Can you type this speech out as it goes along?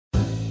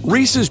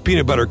Reese's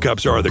peanut butter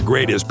cups are the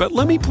greatest, but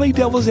let me play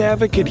devil's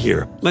advocate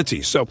here. Let's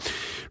see. So,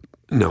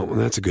 no,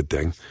 that's a good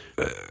thing.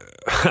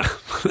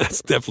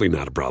 That's definitely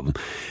not a problem.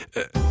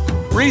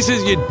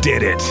 Reese's, you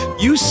did it.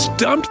 You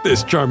stumped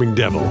this charming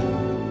devil.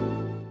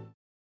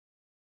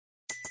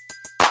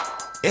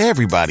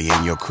 Everybody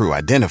in your crew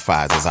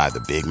identifies as either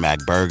Big Mac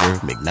Burger,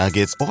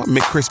 McNuggets, or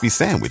McCrispy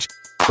Sandwich.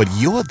 But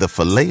you're the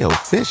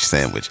Filet-O-Fish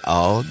Sandwich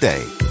all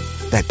day.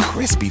 That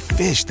crispy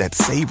fish, that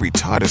savory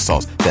tartar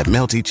sauce, that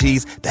melty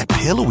cheese, that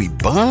pillowy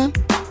bun.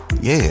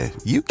 Yeah,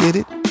 you get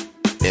it.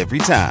 Every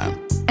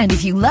time. And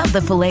if you love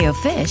the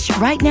Filet-O-Fish,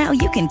 right now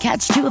you can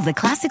catch two of the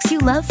classics you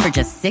love for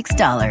just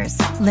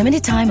 $6.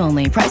 Limited time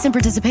only. Price and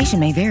participation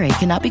may vary.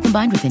 Cannot be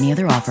combined with any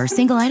other offer.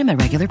 Single item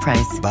at regular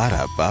price.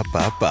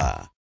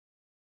 Ba-da-ba-ba-ba.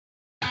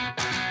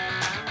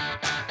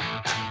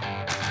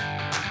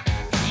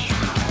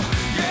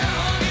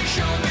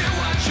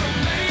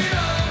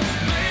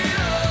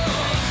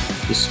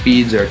 The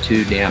speeds are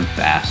too damn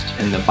fast,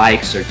 and the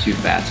bikes are too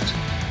fast.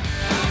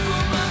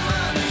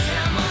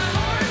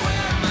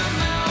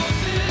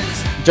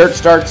 Dirt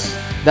starts,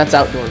 that's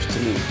outdoors to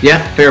me.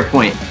 Yeah, fair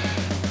point.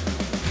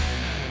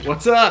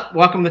 What's up?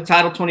 Welcome to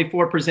Title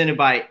 24 presented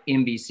by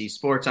NBC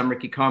Sports. I'm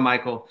Ricky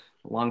Carmichael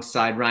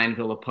alongside Ryan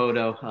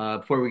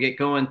Villapoto. Before we get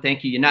going,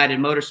 thank you United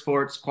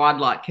Motorsports,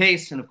 Quad Lot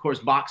Case, and of course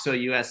Boxo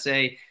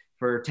USA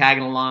for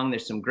tagging along.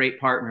 There's some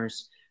great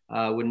partners.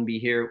 Wouldn't be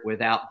here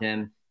without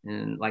them.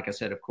 And like I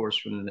said, of course,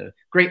 from the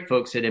great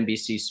folks at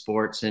NBC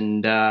Sports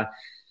and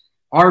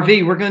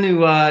RV, we're going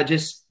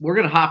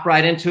to hop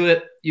right into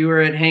it. You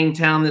were at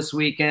Hangtown this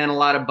weekend, a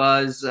lot of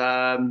buzz.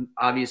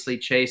 Obviously,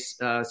 Chase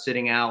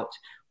sitting out.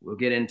 We'll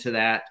get into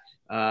that.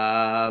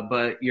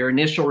 But your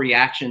initial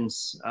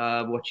reactions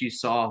of what you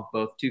saw,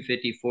 both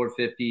 250,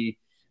 450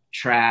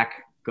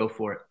 track, go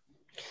for it.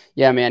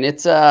 Yeah, man,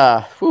 it's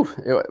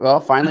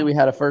finally we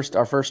had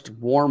our first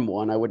warm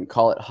one. I wouldn't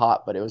call it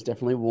hot, but it was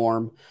definitely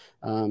warm.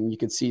 You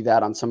could see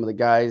that on some of the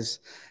guys,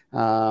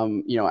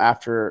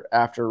 after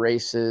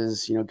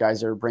races,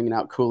 guys are bringing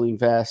out cooling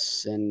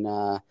vests and,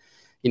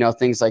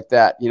 things like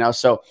that,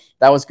 so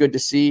that was good to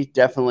see.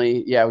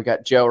 Definitely. Yeah. We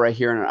got Joe right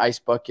here in an ice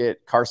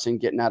bucket, Carson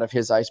getting out of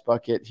his ice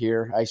bucket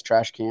here, ice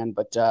trash can,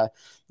 but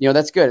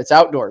that's good. It's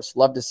outdoors.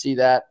 Love to see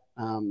that.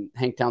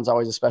 Hangtown's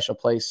always a special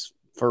place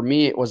for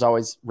me. It was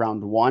always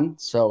round one.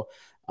 So,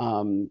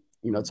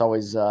 it's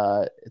always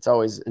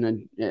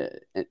an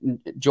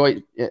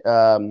joy,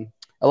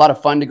 a lot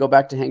of fun to go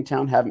back to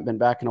Hangtown. Haven't been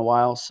back in a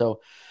while.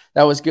 So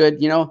that was good.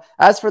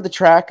 As for the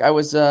track, I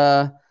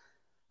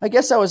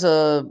guess I was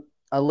a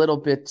little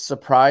bit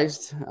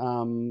surprised.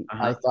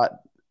 I thought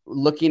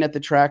looking at the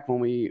track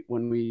when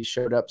we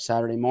showed up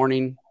Saturday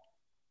morning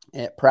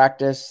at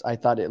practice, I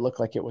thought it looked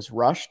like it was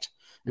rushed.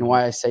 And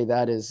why I say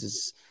that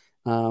is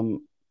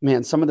some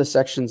of the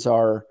sections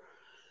are,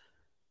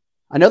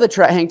 I know the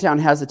Hangtown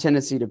has a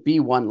tendency to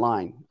be one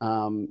line,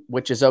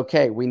 which is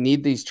okay. We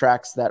need these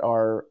tracks that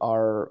are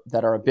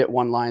a bit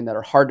one line, that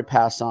are hard to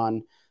pass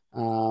on,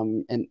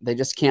 and they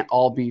just can't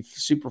all be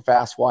super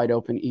fast, wide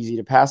open, easy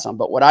to pass on.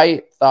 But what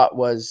I thought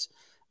was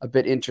a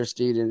bit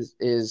interesting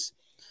is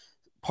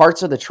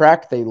parts of the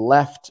track they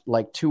left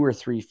like 2 or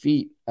 3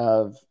 feet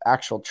of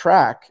actual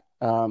track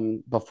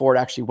before it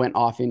actually went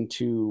off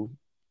into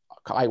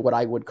what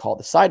I would call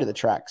the side of the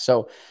track.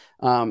 So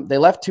they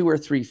left 2 or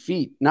 3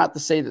 feet, not to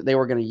say that they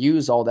were going to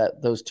use all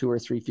those 2 or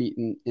 3 feet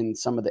in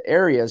some of the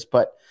areas,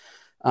 but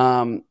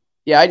I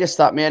just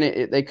thought,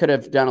 man, they could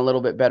have done a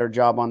little bit better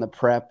job on the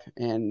prep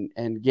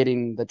and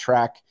getting the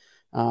track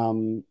a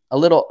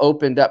little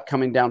opened up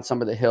coming down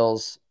some of the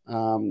hills,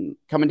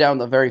 coming down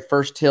the very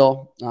first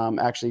hill,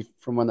 actually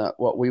from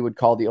what we would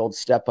call the old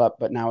step up,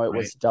 but now it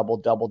was double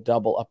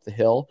up the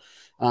hill,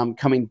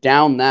 coming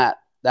down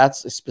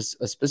that's a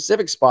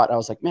specific spot. I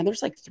was like, man,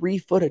 there's like 3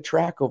 foot of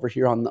track over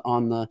here on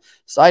the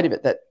side of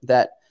it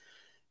that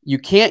you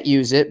can't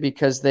use it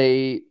because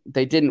they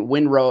didn't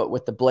windrow it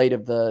with the blade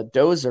of the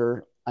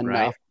dozer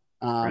enough.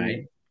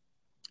 And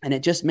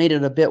it just made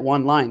it a bit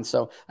one line.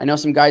 So I know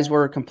some guys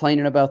were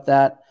complaining about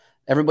that.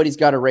 Everybody's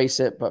got to race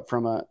it, but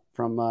from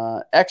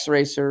a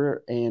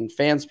ex-racer and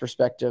fans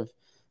perspective,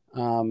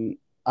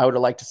 I would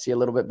have liked to see a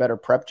little bit better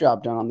prep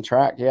job done on the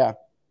track. Yeah.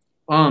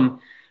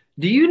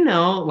 Do you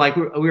know, like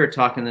we were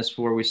talking this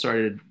before we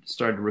started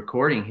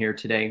recording here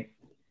today,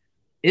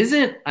 I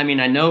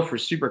know for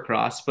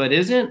Supercross, but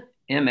isn't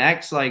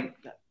MX like,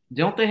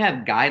 don't they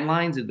have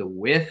guidelines of the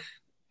width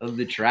of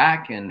the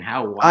track and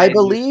how wide? I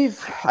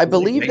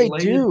believe they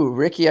do,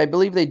 Ricky. I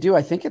believe they do.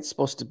 I think it's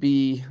supposed to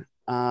be,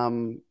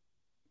 don't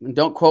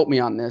quote me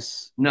on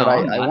this, no,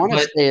 but I want to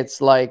say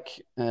it's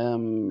like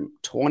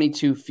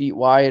 22 feet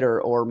wide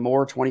or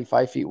more,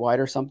 25 feet wide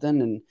or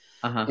something.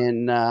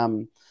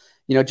 And,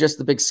 just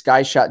the big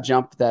sky shot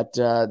jump that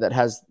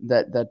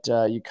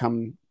you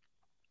come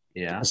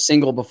a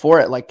single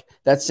before it, like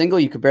that single,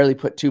 you could barely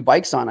put 2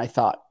 bikes on. I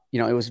thought,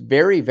 it was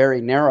very,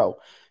 very narrow.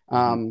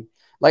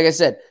 Like I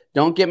said,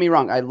 don't get me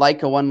wrong. I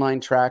like a one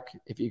line track.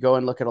 If you go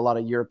and look at a lot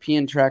of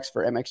European tracks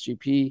for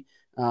MXGP,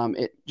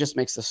 it just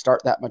makes the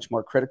start that much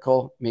more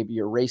critical. Maybe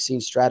your racing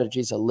strategy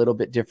is a little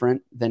bit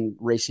different than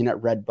racing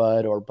at Red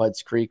Bud or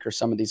Budds Creek or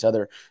some of these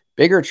other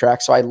bigger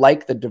tracks. So I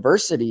like the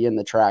diversity in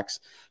the tracks,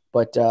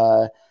 but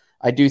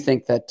I do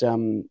think that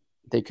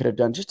they could have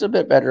done just a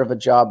bit better of a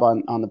job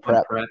on the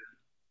prep.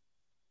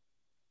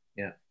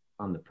 Yeah,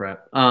 on the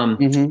prep.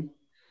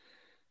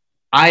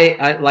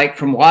 I like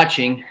from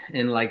watching,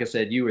 and like I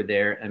said, you were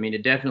there. I mean,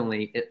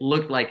 it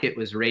looked like it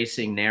was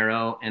racing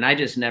narrow, and I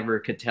just never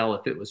could tell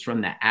if it was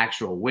from the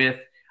actual width.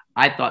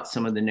 I thought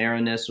some of the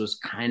narrowness was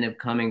kind of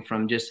coming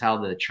from just how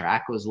the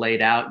track was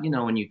laid out. You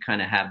know, when you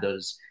kind of have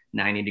those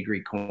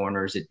 90-degree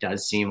corners, it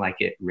does seem like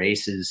it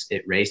races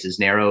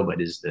narrow, but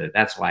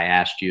that's why I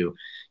asked you,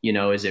 you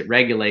know, is it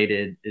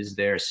regulated? Is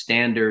there a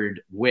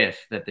standard width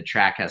that the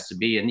track has to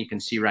be? And you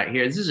can see right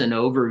here, this is an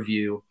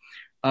overview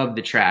of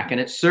the track,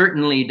 and it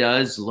certainly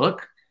does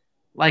look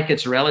like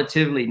it's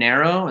relatively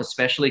narrow,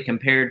 especially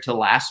compared to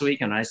last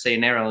week. And I say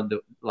narrow,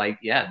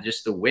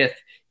 just the width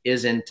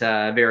isn't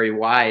very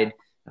wide.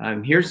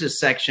 Here's this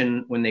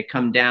section when they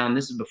come down.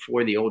 This is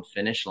before the old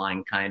finish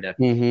line, kind of.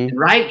 And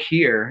right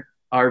here,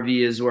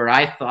 RV, is where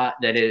I thought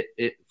that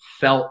it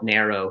felt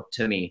narrow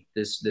to me.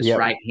 This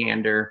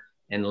right-hander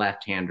and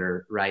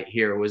left-hander right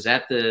here. Is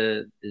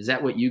that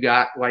what you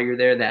got while you're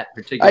there? That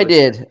particular?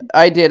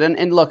 I did.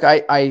 And look,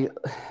 I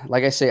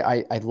like I say,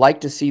 I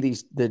like to see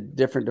the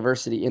different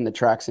diversity in the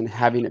tracks and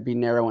having it be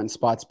narrow in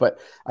spots. But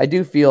I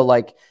do feel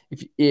like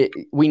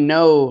we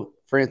know,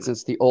 for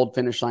instance, the old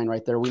finish line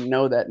right there, we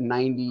know that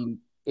 98%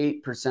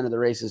 of the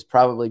race is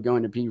probably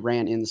going to be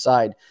ran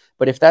inside.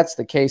 But if that's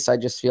the case, I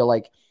just feel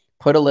like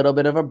put a little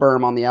bit of a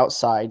berm on the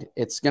outside.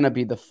 It's going to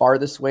be the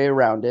farthest way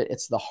around it.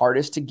 It's the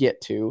hardest to get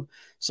to.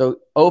 So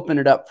open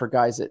it up for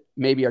guys that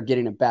maybe are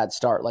getting a bad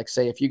start. Like,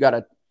 say, if you got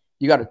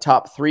a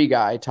top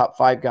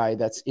 5 guy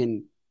that's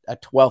in a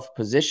 12th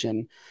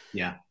position.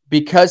 Yeah.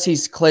 Because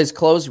his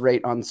close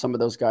rate on some of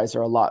those guys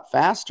are a lot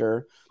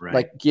faster. Right.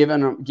 Like give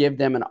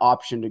them an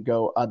option to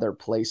go other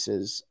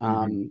places.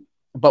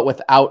 But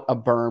without a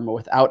berm or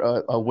without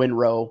a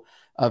windrow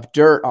of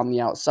dirt on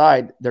the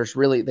outside,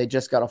 they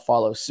just got to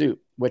follow suit,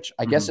 which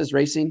I guess is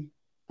racing.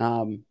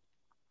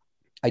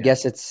 I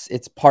guess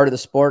it's part of the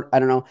sport. I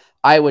don't know.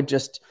 I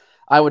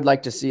would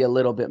like to see a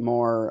little bit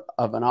more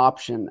of an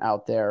option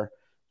out there,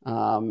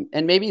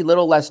 and maybe a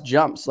little less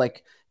jumps.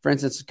 Like, for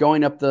instance,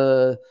 going up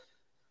the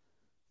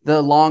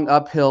long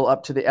uphill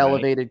up to the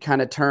elevated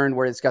kind of turn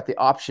where it's got the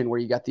option where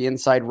you got the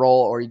inside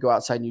roll, or you go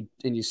outside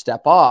and you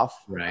step off.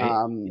 Right.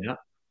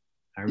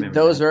 I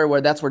remember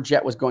that's where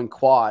Jet was going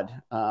quad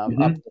up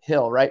the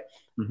hill, right?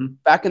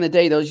 Back in the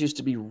day, those used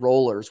to be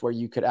rollers where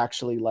you could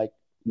actually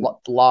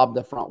lob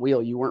the front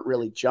wheel. You weren't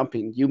really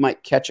jumping. You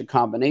might catch a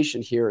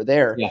combination here or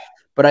there,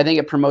 but I think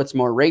it promotes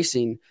more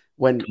racing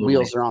when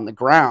wheels are on the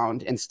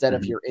ground instead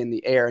of you're in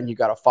the air and you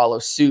got to follow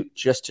suit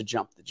just to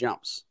jump the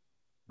jumps.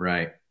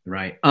 Right.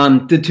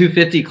 The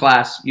 250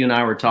 class, you and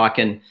I were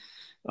talking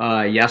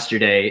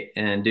yesterday,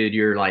 and dude,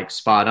 you're like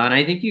spot on.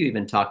 I think you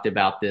even talked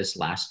about this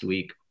last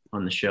week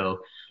on the show,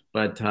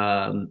 but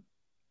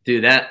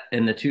dude, that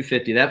in the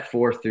 250, that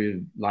 4th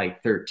through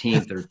like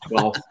 13th or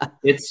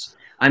 12th,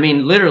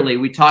 literally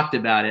we talked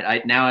about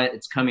it. Now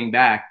it's coming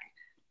back,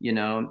 you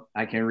know,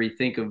 I can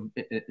rethink of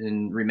it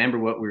and remember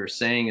what we were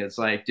saying. It's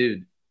like,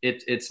 dude,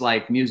 it's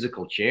like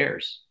musical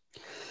chairs.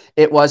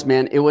 It was,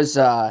 man. It was,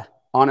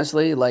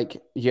 honestly, like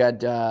you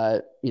had,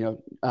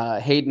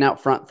 Haiden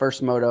out front,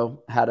 first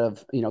moto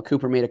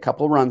Cooper made a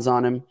couple runs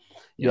on him.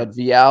 You had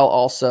Vial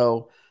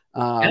also.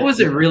 That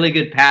was a really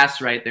good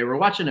pass right there. We're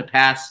watching a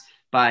pass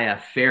by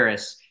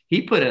Ferris.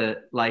 He put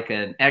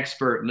an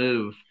expert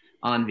move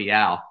on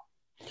Vial.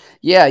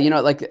 Yeah,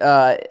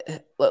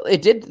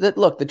 it did.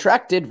 Look, the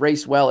track did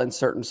race well in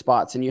certain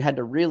spots, and you had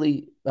to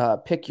really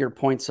pick your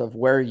points of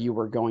where you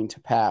were going to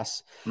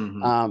pass.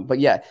 But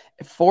yeah,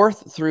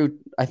 4th through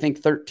I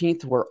think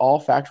 13th were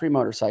all factory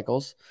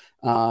motorcycles.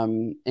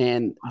 Dude,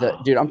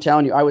 I'm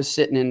telling you, I was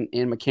sitting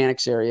in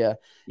mechanics area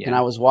and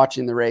I was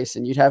watching the race,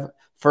 and you'd have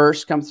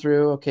first come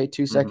through,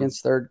 2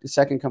 seconds,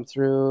 second come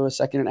through, a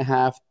second and a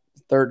half,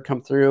 third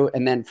come through.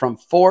 And then from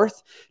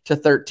 4th to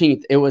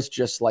 13th, it was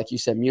just like you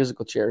said,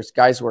 musical chairs.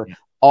 Guys were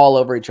all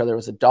over each other. It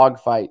was a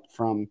dogfight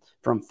from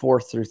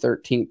 4th through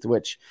 13th,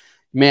 which,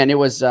 man, it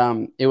was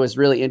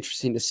really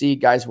interesting to see.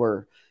 Guys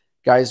were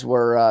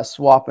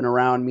swapping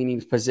around,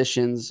 meaning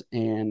positions.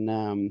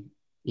 And,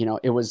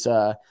 it was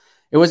a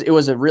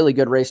really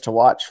good race to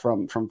watch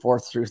from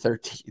 4th through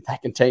 13th. I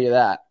can tell you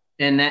that.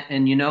 And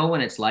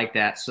when it's like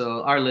that,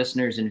 so our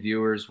listeners and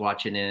viewers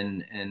watching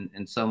in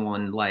and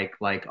someone like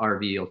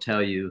RV will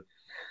tell you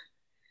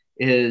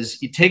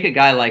is you take a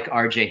guy like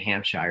RJ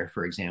Hampshire,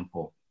 for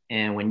example,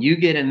 and when you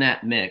get in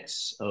that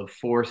mix of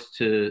 4th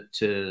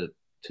to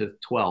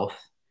 12th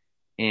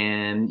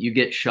and you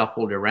get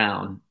shuffled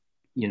around,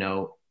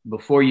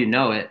 before you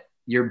know it,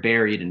 you're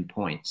buried in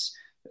points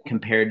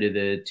compared to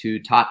the 2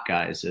 top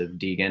guys of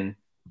Deegan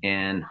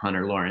and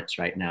Hunter Lawrence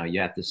right now. You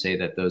have to say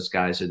that those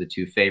guys are the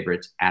 2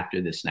 favorites after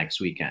this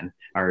next weekend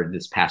or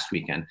this past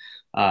weekend.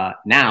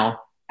 Now,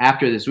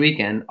 after this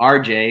weekend,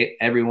 RJ,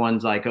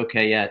 everyone's like,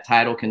 okay, yeah,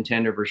 title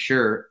contender for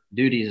sure.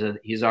 Dude,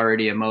 he's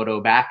already a moto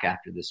back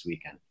after this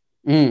weekend.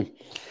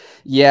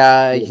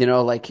 Yeah, you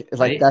know, like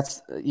Right?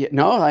 that's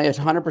no, I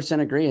 100%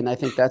 agree, and I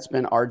think that's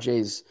been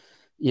RJ's.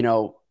 You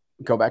know,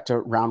 go back to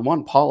round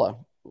one, Paula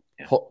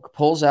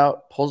pulls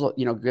out,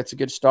 you know, gets a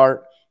good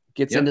start,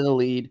 gets into the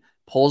lead,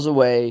 pulls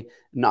away,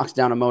 knocks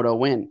down a moto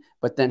win.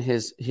 But then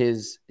his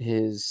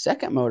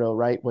second moto,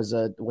 right, was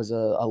a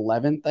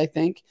 11th, I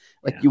think.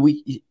 Like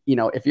you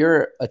know, if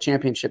you're a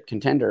championship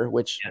contender,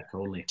 which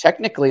totally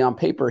technically on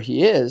paper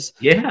he is,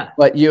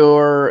 but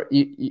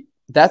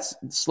that's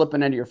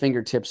slipping into your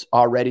fingertips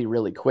already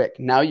really quick.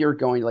 Now you're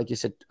going, like you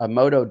said, a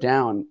moto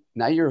down.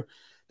 Now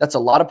that's a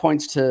lot of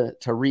points to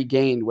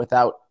regain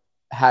without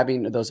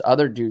having those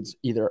other dudes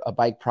either a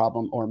bike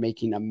problem or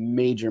making a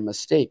major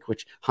mistake,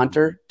 which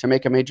Hunter to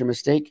make a major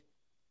mistake.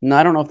 No,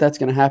 I don't know if that's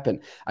going to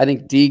happen. I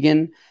think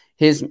Deegan,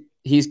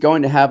 he's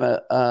going to have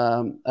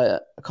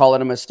a call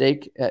it a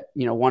mistake at,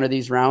 you know, one of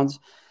these rounds,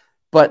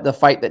 but the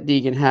fight that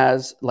Deegan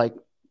has, like,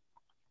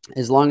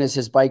 as long as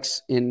his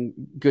bike's in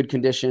good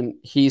condition,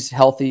 he's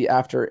healthy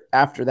after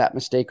that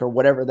mistake or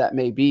whatever that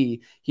may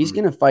be, he's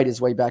going to fight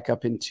his way back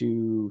up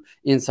into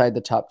inside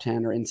the top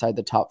 10 or inside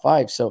the top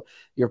 5. So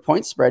your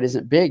point spread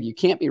isn't big. You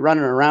can't be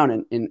running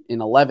around in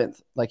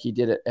 11th like he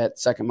did at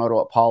second moto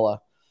at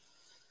Paula.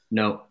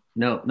 No,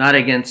 not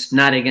against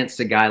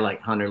a guy like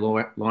Hunter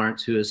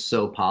Lawrence, who is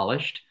so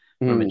polished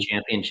from a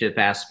championship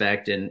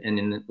aspect. And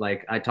in,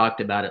 like I talked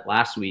about it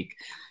last week,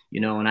 you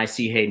know, when I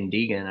see Haiden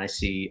Deegan, I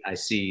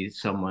see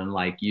someone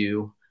like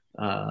you,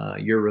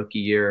 your rookie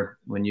year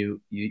when you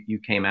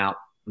came out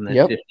from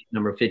the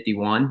number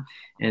 51,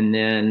 and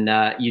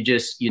then you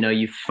just, you know,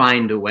 you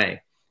find a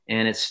way,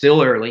 and it's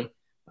still early.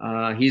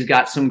 He's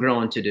got some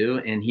growing to do,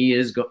 and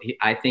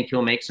I think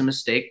he'll make some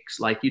mistakes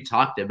like you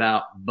talked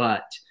about,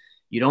 but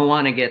you don't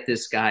want to get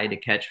this guy to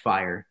catch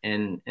fire.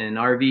 And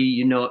RV,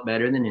 you know it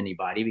better than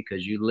anybody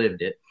because you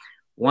lived it.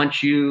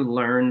 Once you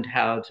learned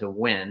how to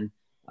win,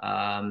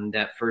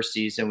 that first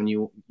season when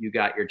you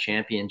got your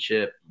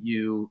championship,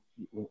 you're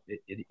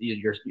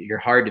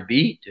hard to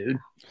beat, dude.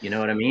 You know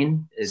what I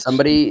mean?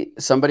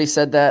 Somebody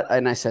said that,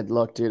 and I said,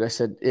 look, dude, I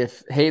said,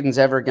 if Hayden's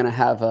ever going to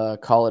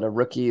have call it a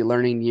rookie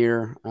learning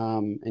year,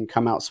 and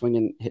come out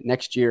swinging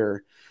next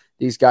year,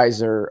 these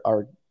guys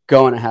are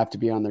going to have to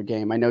be on their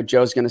game. I know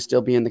Joe's going to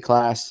still be in the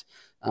class,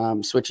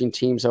 switching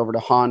teams over to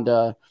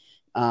Honda.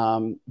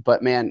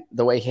 But man,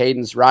 the way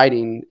Hayden's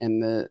riding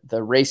and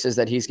the races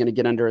that he's going to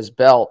get under his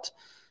belt,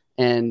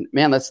 and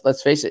man,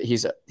 let's face it,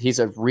 he's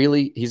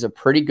a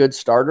pretty good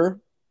starter,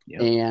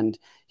 and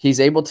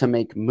he's able to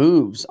make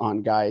moves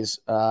on guys.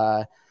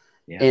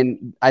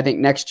 And I think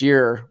next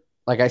year,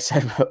 like I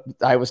said,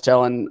 I was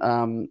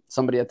telling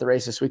somebody at the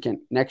race this weekend,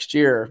 next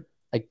year,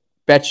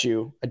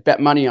 I'd bet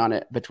money on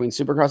it between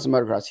Supercross and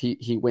motocross,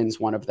 he wins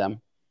one of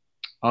them.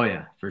 Oh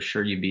yeah, for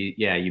sure. You'd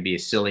be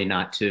silly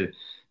not to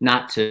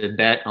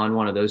bet on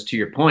one of those, to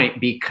your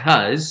point,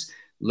 because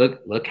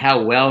look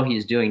how well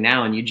he's doing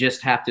now. And you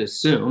just have to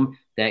assume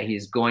that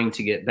he's going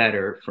to get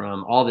better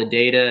from all the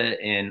data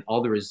and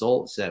all the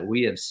results that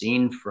we have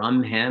seen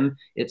from him.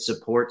 It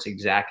supports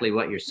exactly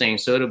what you're saying.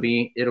 So it'll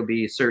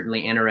be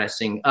certainly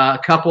interesting. A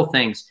couple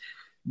things,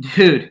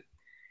 dude.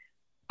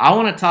 I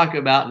want to talk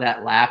about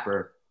that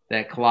lapper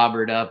that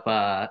clobbered up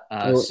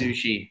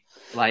Sushi.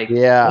 Like,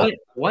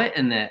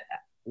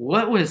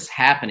 what was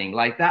happening?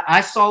 Like that, I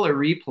saw a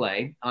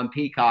replay on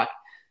Peacock,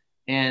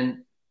 and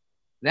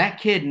that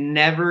kid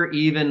never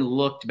even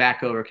looked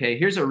back over. Okay,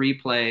 here's a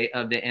replay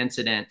of the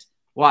incident.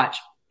 Watch.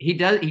 He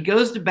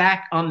goes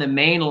back on the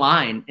main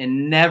line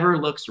and never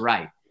looks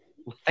right.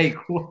 Like,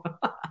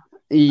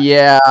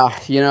 yeah,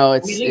 you know,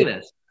 look at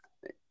this.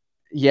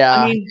 Yeah,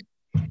 I mean,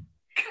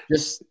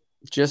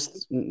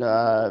 just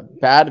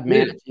bad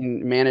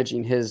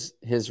managing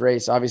his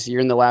race. Obviously,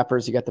 you're in the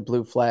lappers. You got the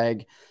blue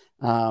flag.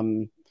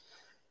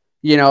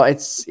 You know,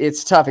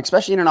 it's tough,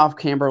 especially in an off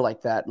camber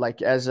like that.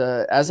 Like as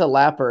a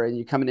lapper, and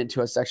you coming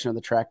into a section of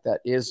the track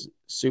that is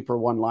super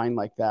one line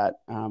like that,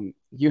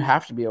 you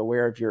have to be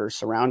aware of your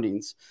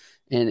surroundings.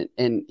 And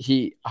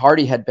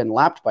Hardy had been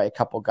lapped by a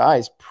couple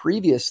guys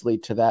previously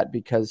to that,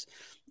 because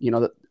you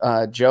know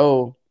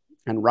Joe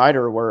and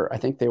Ryder were, I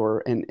think they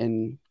were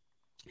in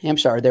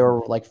Hampshire, they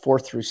were like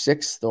 4th through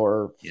 6th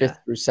or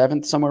 5th through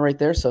 7th, somewhere right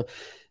there. So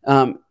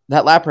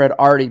that lapper had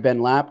already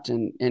been lapped,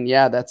 and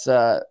that's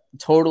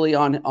totally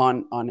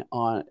on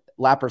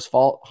lapper's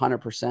fault,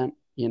 100%.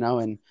 You know,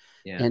 and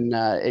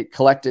it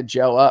collected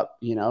Joe up.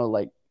 You know,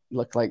 like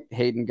looked like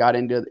Haiden got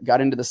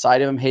into the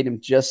side of him.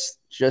 Haiden just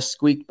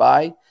squeaked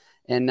by,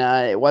 and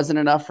it wasn't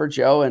enough for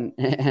Joe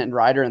and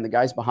Ryder and the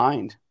guys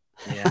behind.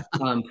 Yeah.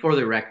 For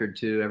the record,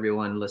 to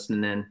everyone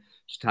listening in,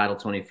 Title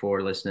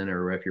 24 listening,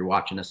 or if you're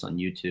watching us on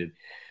YouTube,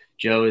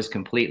 Joe is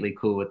completely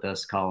cool with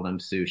us calling him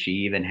Sushi. He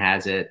even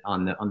has it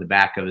on the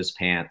back of his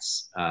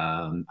pants.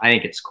 I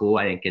think it's cool.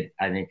 I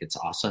think it's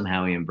awesome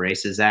how he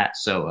embraces that.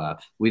 So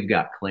we've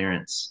got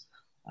clearance.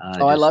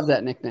 I love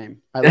that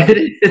nickname. I love it.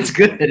 It's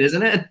good,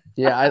 isn't it?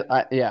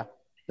 Yeah, yeah.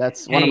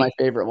 That's one of my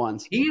favorite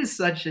ones. He is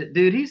such a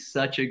dude. He's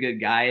such a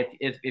good guy.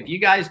 If you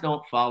guys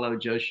don't follow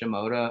Joe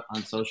Shimoda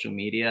on social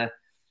media,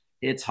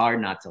 it's hard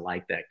not to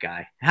like that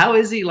guy. How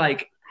is he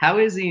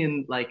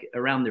in like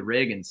around the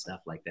rig and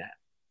stuff like that?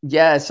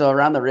 Yeah, so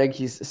around the rig,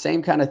 he's the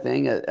same kind of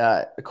thing,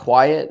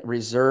 quiet,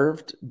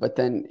 reserved, but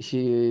then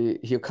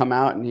he'll come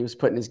out, and he was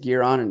putting his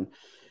gear on,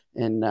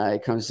 and he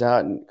comes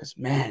out and goes,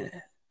 "Man,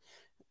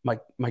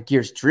 my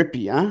gear's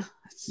drippy, huh?"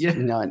 Yeah.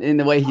 And in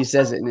the way he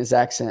says it in his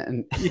accent,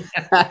 and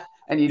Yeah.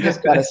 and you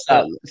just gotta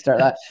start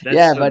that.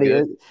 Yeah, so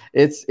buddy,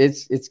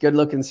 it's good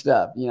looking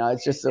stuff.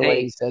 It's just the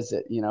way he says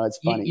it. It's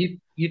funny.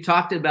 You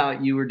talked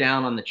about you were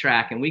down on the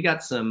track, and we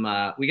got some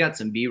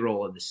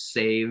B-roll of the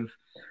save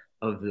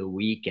of the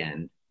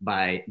weekend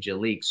by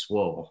Jalik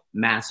Swoll.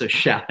 Massive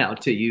shout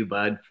out to you,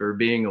 bud, for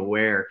being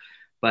aware.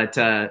 But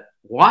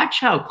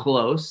watch how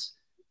close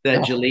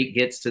that Jalik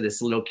gets to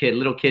this little kid.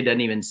 Little kid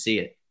doesn't even see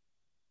it.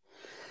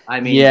 I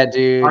mean, yeah,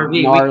 dude, RV,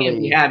 we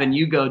can't be having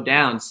you go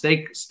down.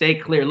 Stay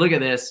clear. Look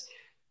at this.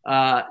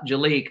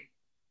 Jalik,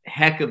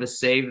 heck of a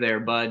save there,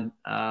 bud.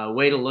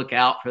 Way to look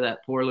out for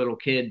that poor little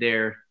kid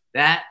there.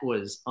 That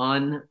was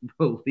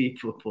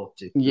unbelievable.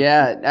 Dude.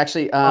 Yeah,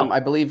 actually, I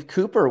believe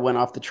Cooper went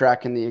off the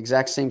track in the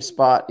exact same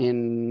spot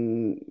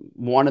in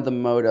one of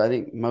the I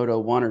think Moto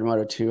 1 or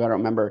Moto 2, I don't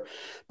remember.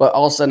 But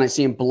all of a sudden I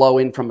see him blow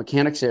in from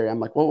mechanics area. I'm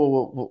like,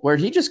 whoa, where'd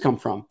he just come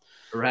from?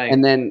 Right.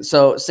 And then,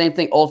 so same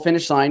thing, old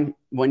finish line.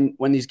 When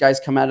these guys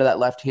come out of that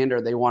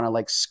left-hander, they want to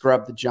like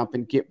scrub the jump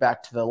and get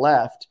back to the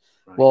left.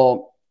 Right.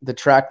 Well, the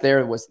track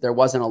there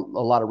wasn't a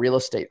lot of real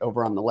estate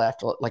over on the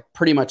left. Like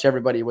pretty much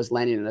everybody was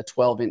landing in a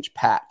 12-inch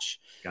patch,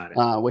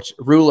 which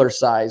ruler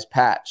size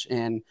patch.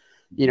 And,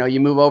 you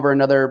move over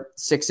another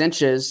 6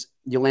 inches,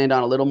 you land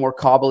on a little more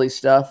cobbly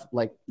stuff.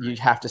 Like you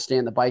have to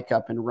stand the bike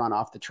up and run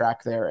off the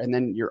track there. And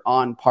then you're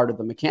on part of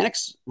the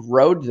mechanics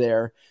road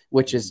there,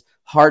 which is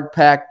hard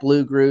packed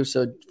blue groove.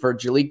 So for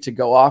Jalik to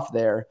go off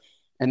there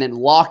and then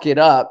lock it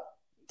up,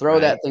 throw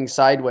that thing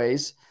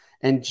sideways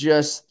and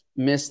just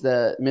miss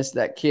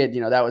that kid,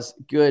 that was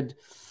good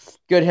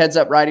heads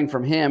up riding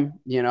from him,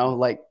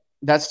 like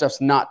that stuff's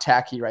not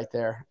tacky right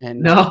there.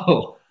 And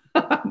no,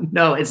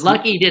 it's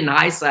lucky he didn't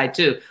high side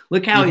too.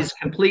 Look how he's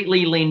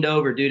completely leaned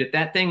over, dude. If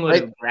that thing would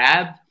have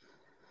grabbed,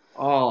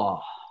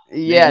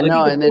 yeah,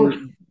 no, and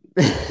then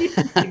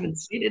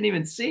he didn't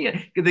even see it.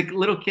 The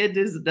little kid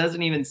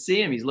doesn't even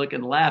see him. He's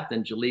looking left,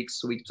 and Jalik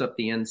sweeps up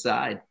the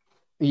inside.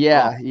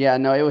 Yeah,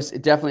 no, it was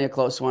definitely a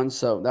close one.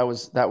 So that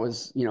was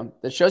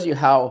that shows you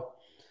how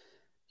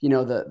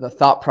the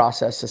thought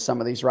process of some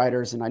of these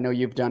riders. And I know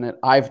you've done it.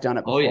 I've done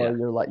it before.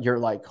 You're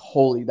like,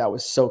 holy, that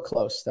was so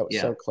close. That was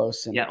so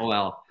close. And,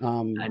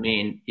 I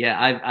mean,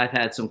 I've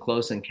had some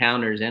close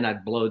encounters, and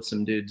I've blowed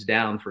some dudes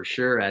down for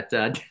sure at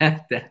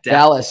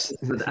Dallas.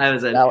 I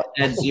was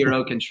at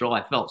zero control.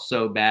 I felt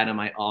so bad. I'm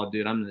like, oh,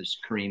 dude, I'm going to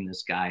just cream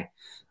this guy.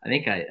 I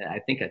think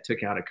I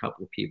took out a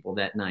couple of people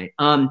that night.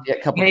 A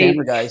couple of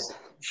camera guys.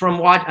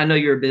 I know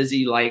you're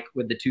busy, like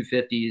with the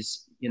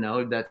 250s.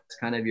 That's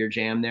kind of your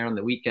jam there on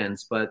the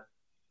weekends, but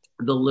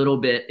the little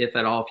bit, if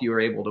at all, if you were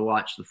able to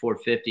watch the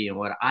 450 and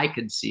what I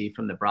could see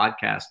from the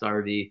broadcast,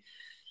 RV,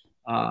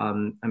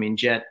 I mean,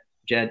 Jet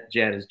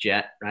is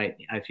Jet, right?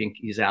 I think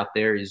he's out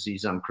there.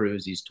 He's on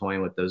cruise. He's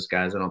toying with those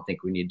guys. I don't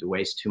think we need to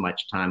waste too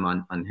much time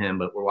on him,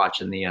 but we're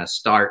watching the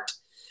start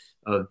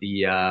of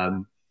the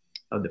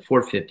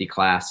 450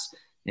 class.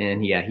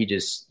 And he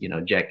just,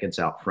 Jet gets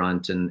out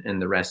front and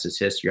the rest is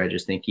history. I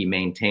just think he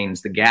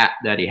maintains the gap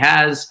that he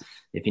has.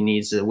 If he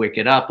needs to wick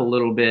it up a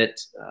little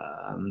bit,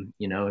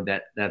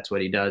 that's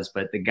what he does.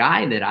 But the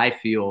guy that I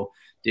feel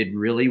did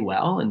really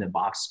well and the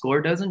box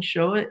score doesn't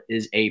show it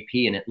is AP.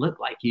 And it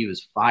looked like he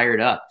was fired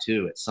up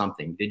too at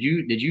something. Did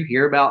you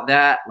hear about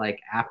that?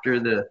 Like after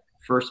the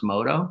first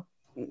moto?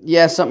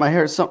 Yeah, I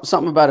heard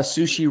something about a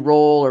sushi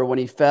roll or when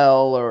he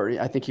fell, or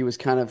I think he was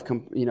kind of,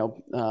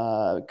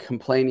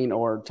 complaining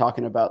or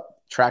talking about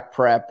track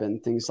prep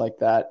and things like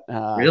that.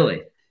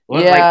 Really?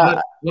 What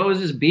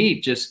was his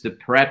beef? Just the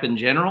prep in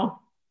general?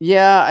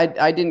 Yeah,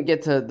 I didn't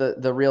get to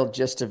the real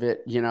gist of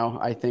it.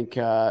 I think,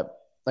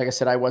 like I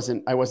said, I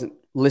wasn't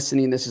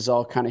listening. This is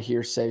all kind of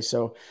hearsay.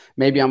 So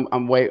maybe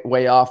I'm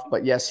way off,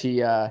 but yes,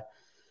 I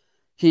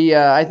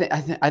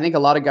think a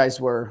lot of guys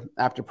were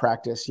after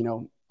practice,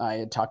 I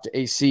had talked to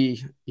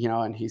AC,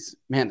 and he's,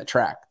 man, the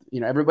track,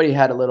 everybody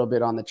had a little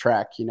bit on the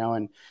track,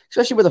 and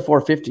especially with a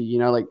 450,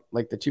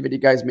 like the 250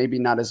 guys, maybe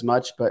not as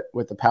much, but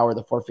with the power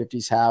the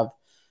 450s have,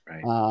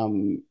 right.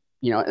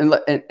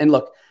 And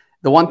look,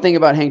 the one thing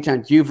about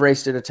Hangtown, you've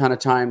raced it a ton of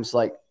times.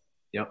 Like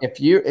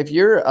if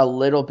you're a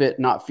little bit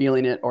not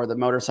feeling it, or the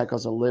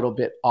motorcycle's a little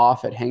bit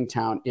off at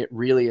Hangtown, it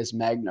really is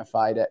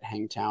magnified at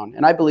Hangtown.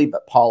 And I believe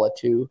at Paula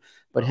too,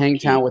 but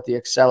Hangtown with the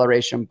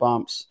acceleration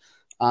bumps,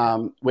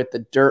 with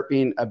the dirt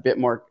being a bit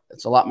more,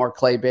 it's a lot more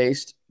clay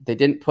based. They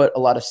didn't put a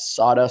lot of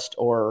sawdust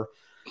or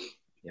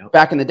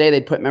back in the day,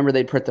 they'd put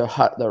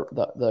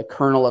the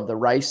kernel of the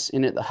rice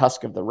in it, the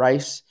husk of the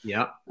rice.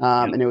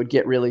 And it would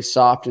get really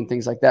soft and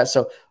things like that.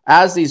 So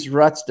as these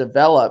ruts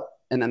develop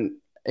and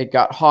then it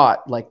got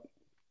hot, like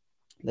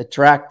the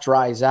track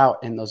dries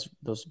out and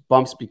those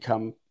bumps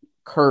become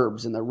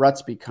curbs and the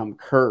ruts become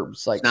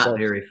curbs. Like, it's not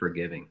very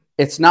forgiving.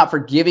 It's not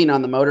forgiving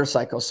on the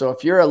motorcycle. So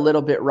if you're a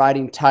little bbit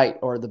riding tight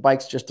or the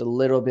bike's just a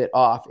little bit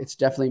off, it's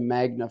definitely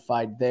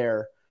magnified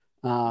there.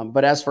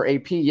 But as for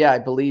AP, yeah, I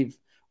believe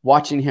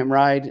watching him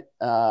ride,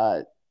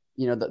 the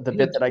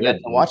bit that I got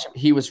to watch him,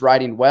 he was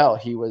riding well.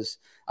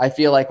 I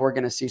feel like we're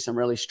going to see some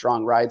really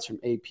strong rides from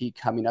AP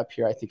coming up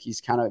here. I think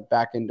he's kind of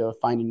back into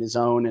finding his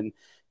own.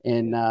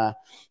 And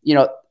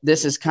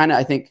this is kind of,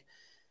 I think,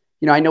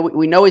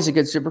 we know he's a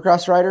good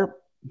Supercross rider,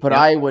 but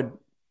yep.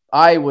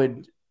 I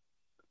would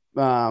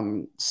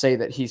say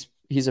that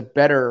he's a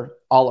better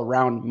all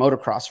around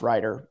motocross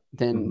rider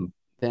than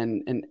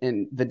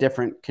in the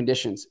different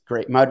conditions.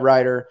 Great mud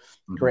rider,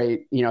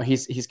 great.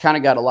 He's kind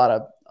of got a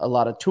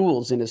lot of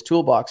tools in his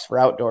toolbox for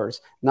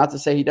outdoors. Not to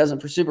say he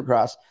doesn't for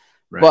Supercross,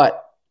 right.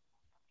 But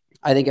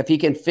I think if he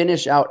can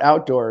finish out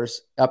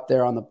outdoors up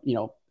there on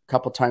the,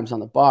 couple times on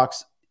the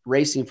box,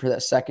 racing for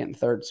that second and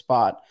third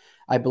spot,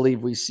 I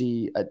believe we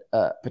see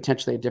a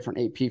potentially a different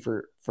AP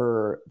for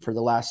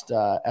the last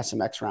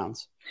SMX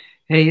rounds.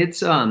 Hey,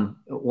 it's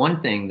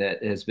one thing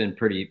that has been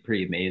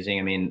pretty amazing.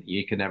 I mean,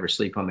 you can never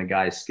sleep on the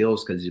guy's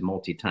skills because he's a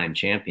multi-time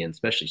champion,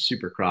 especially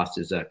Supercross,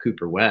 is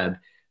Cooper Webb.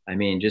 I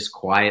mean, just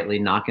quietly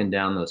knocking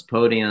down those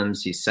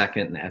podiums. He's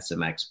second in the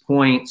SMX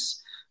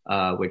points,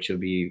 which will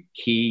be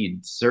key. You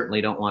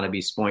certainly don't want to be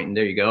spointing.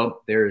 There you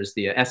go. There's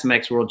the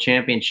SMX World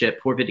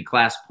Championship 450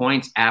 class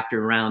points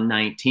after round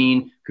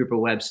 19. Cooper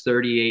Webb's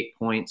 38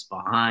 points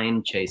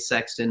behind Chase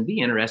Sexton. Be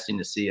interesting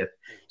to see if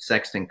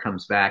Sexton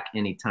comes back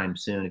anytime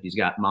soon. If he's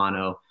got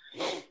mono,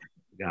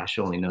 gosh,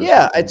 only knows.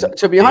 Yeah,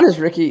 to be honest,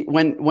 Ricky,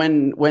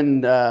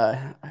 when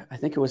I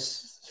think it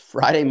was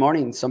Friday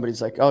morning,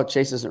 somebody's like, "Oh,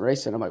 Chase isn't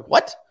racing." I'm like,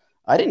 "What?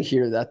 I didn't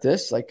hear that."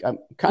 I'm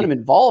kind of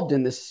involved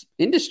in this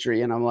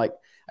industry, and I'm like,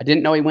 I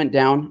didn't know he went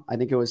down. I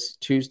think it was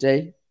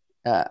Tuesday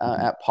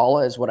at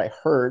Paula is what I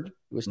heard.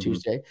 It was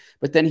Tuesday,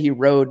 but then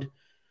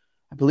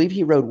I believe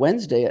he rode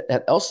Wednesday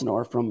at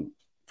Elsinore from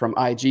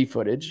IG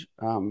footage,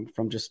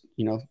 from just,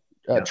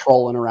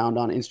 trolling around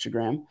on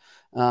Instagram.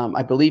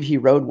 I believe he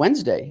rode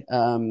Wednesday.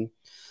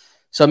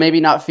 So maybe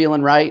not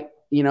feeling right,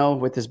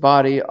 with his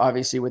body,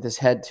 obviously with his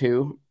head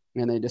too.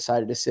 And they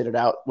decided to sit it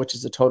out, which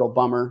is a total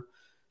bummer.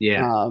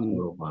 Yeah.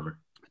 Total bummer.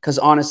 Cause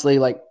honestly,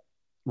 like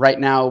right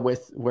now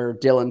with where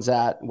Dylan's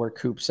at, where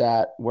Coop's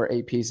at, where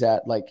AP's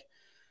at, like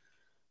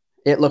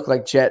it looked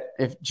like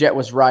if Jet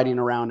was riding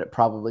around at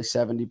probably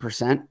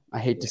 70%. I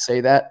hate to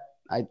say that.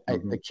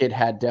 The kid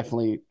had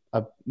definitely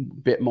a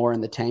bit more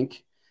in the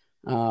tank.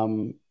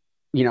 So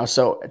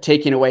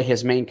taking away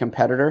his main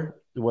competitor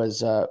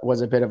was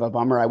a bit of a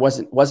bummer. I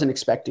wasn't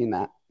expecting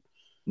that.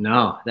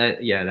 No,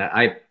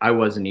 I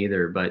wasn't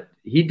either, but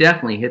he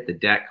definitely hit the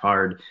deck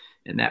hard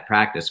in that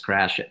practice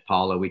crash at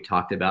Paula. We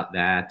talked about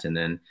that. And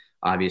then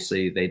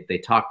obviously they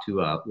talked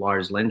to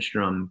Lars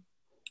Lindstrom,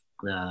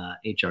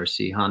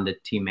 HRC Honda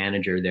team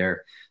manager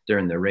there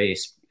during the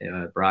race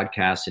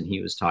broadcast. And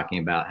he was talking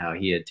about how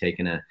he had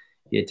taken a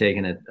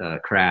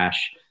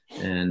crash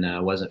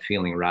and wasn't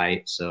feeling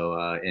right. So,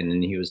 and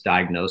then he was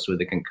diagnosed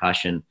with a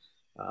concussion.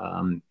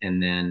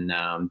 And then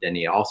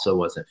he also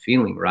wasn't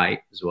feeling right,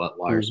 is what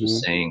Lars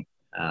was saying.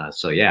 I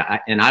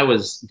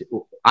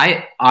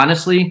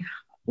honestly,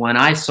 when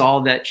I saw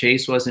that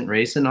Chase wasn't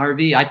racing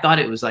RV, I thought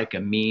it was like a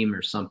meme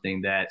or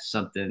something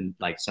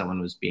like someone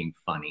was being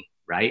funny,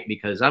 right?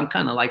 Because I'm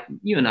kind of like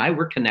you and I,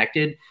 we're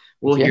connected.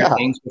 We'll hear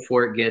things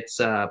before it gets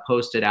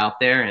posted out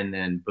there, and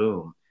then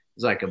boom. It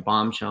was like a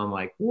bombshell. I'm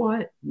like,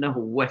 what? No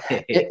way.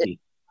 It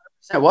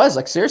was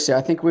like, seriously,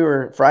 I think we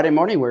were Friday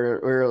morning.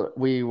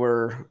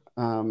 Or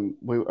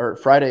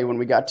Friday when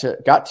we got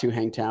to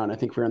Hangtown, I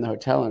think we were in the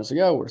hotel and I was like,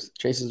 "Oh, we're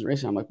Chase's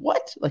racing." I'm like,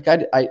 "What?" Like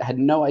I had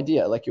no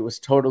idea. Like it was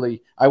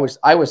totally, I was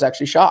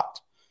actually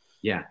shocked.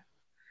 Yeah.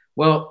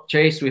 Well,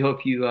 Chase, we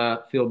hope you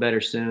feel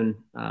better soon.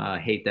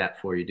 Hate that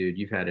for you, dude.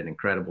 You've had an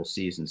incredible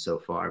season so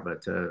far,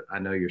 but I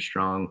know you're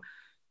strong.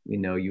 We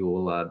know you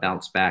will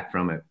bounce back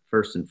from it.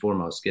 First and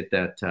foremost, get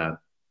that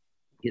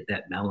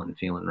melon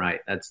feeling right.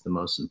 That's the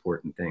most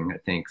important thing, I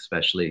think,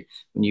 especially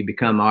when you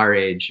become our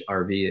age,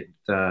 RV,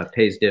 it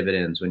pays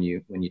dividends when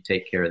you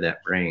take care of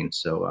that brain.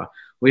 So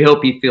we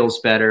hope he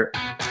feels better.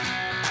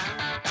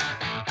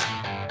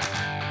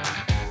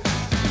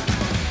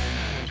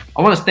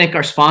 I want to thank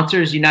our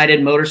sponsors, United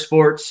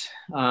Motorsports,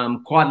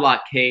 Quad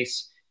Lock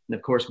Case, and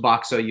of course,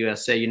 Boxo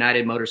USA,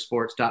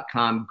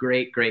 unitedmotorsports.com.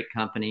 Great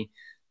company.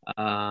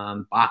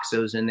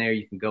 Boxo's in there.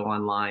 You can go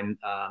online.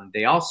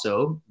 They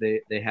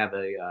have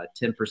a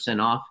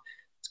 10% off.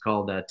 It's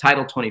called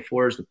Title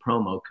 24 is the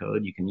promo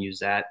code. You can use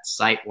that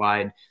site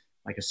wide.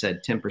 Like I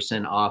said,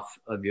 10% off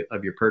of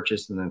your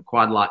purchase. And then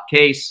Quad Lock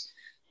Case.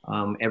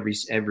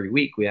 Every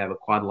week we have a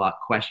Quad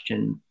Lock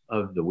question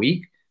of the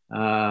week.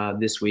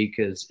 This week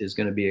is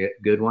going to be a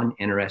good one,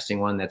 interesting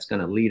one that's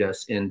going to lead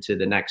us into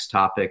the next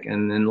topic.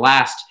 And then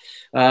last,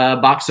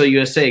 Boxo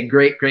USA,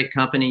 great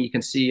company. You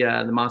can see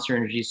the Monster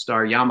Energy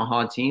Star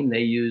Yamaha team. They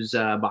use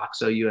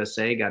Boxo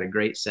USA, got a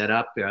great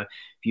setup. If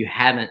you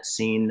haven't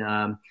seen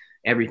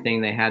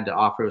everything they had to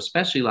offer,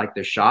 especially like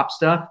their shop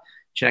stuff.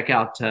 Check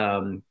out,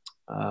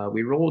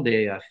 we rolled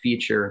a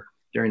feature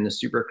during the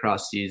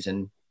Supercross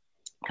season,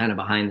 kind of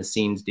behind the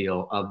scenes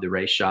deal of the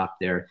race shop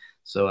there.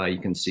 So you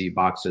can see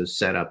boxes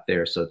set up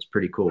there. So it's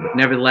pretty cool. But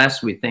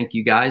nevertheless, we thank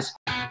you guys.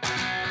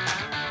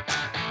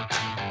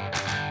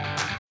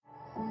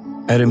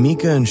 At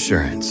Amica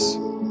Insurance,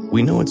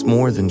 we know it's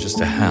more than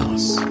just a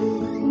house.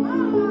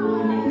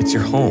 It's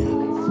your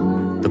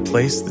home, the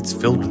place that's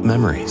filled with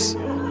memories.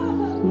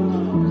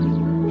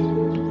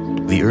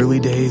 The early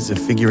days of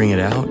figuring it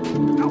out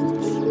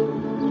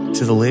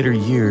to the later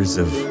years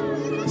of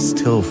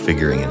still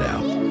figuring it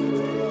out.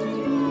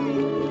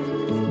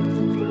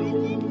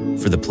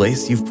 For the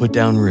place you've put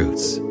down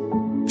roots,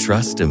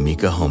 trust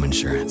Amica Home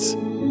Insurance.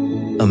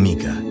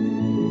 Amica,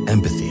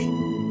 empathy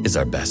is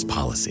our best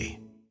policy.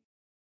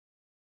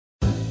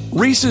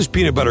 Reese's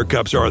peanut butter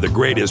cups are the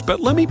greatest, but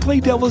let me play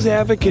devil's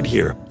advocate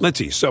here. Let's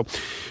see. So,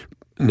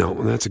 no,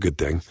 that's a good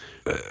thing.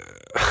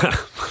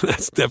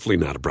 That's definitely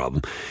not a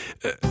problem.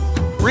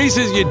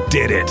 Reese's, you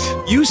did it.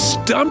 You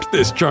stumped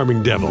this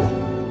charming devil.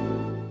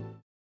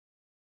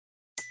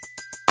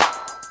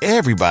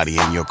 Everybody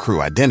in your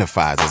crew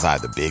identifies as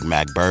either Big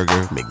Mac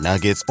Burger,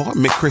 McNuggets, or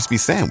McCrispy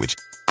Sandwich.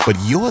 But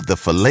you're the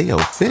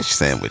Filet-O-Fish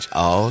Sandwich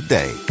all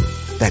day.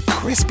 That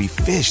crispy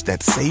fish,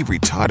 that savory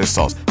tartar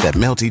sauce, that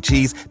melty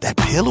cheese, that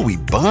pillowy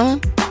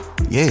bun.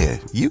 Yeah,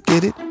 you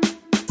get it.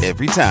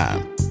 Every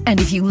time. And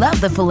if you love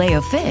the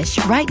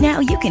Filet-O-Fish, right now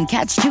you can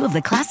catch two of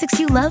the classics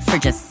you love for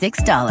just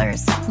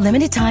 $6.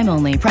 Limited time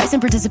only. Price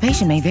and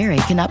participation may vary.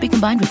 Cannot be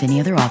combined with any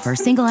other offer.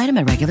 Single item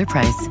at regular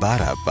price.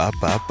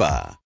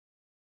 Ba-da-ba-ba-ba.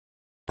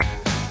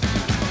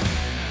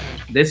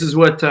 This is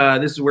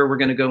where we're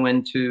going to go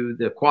into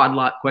the quad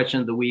lot question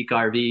of the week,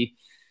 RV.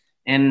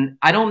 And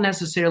I don't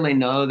necessarily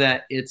know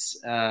that it's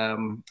a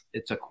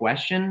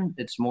question.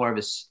 It's more of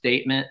a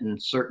statement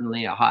and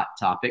certainly a hot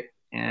topic.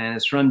 And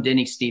it's from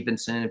Denny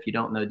Stevenson. If you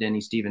don't know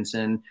Denny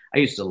Stevenson, I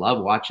used to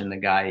love watching the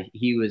guy.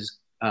 He was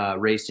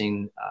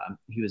racing.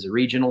 He was a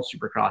regional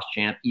Supercross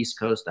champ, East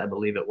Coast, I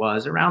believe it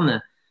was, around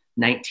the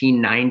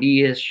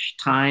 1990-ish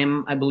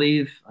time, I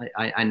believe.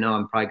 I know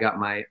I'm probably got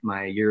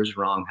my years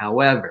wrong.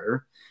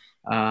 However,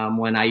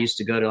 when I used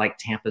to go to like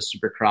Tampa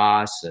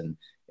Supercross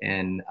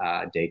and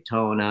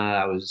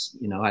Daytona,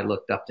 I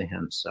looked up to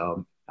him.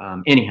 So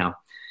anyhow,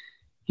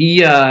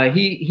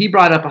 he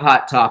brought up a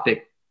hot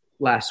topic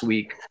last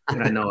week,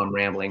 and I know I'm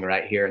rambling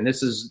right here. And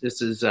this is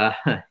his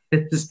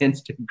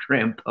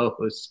Instagram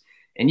post,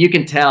 and you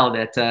can tell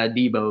that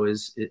Debo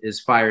is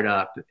fired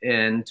up.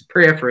 And to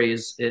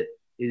paraphrase it,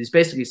 it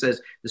basically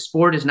says the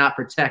sport is not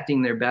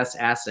protecting their best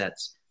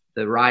assets,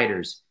 the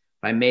riders,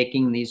 by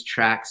making these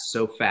tracks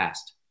so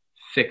fast.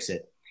 Fix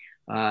it.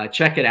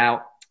 Check it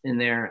out in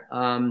there.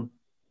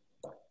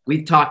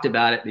 We've talked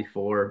about it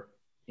before,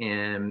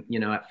 and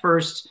at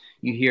first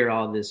you hear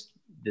all this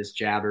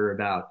jabber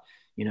about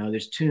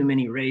there's too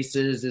many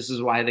races. This is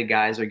why the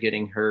guys are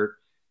getting hurt.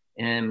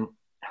 And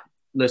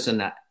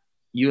listen,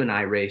 you and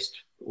I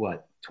raced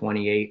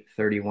 28,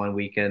 31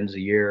 weekends a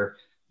year.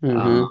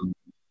 Mm-hmm.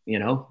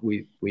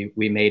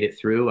 We made it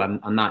through.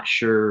 I'm not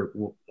sure,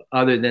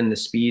 other than the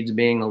speeds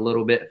being a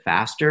little bit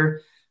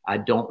faster, I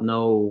don't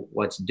know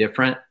what's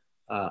different.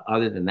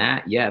 Other than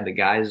that, yeah, the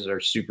guys are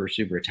super,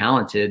 super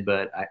talented,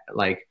 but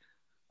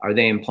are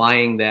they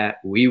implying that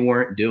we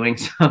weren't doing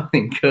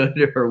something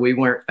good or we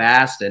weren't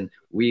fast and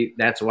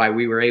that's why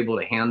we were able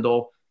to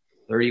handle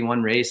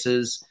 31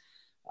 races?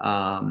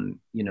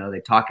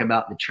 They talk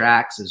about the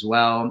tracks as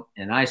well,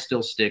 and I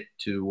still stick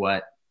to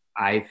what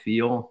I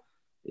feel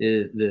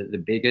is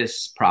the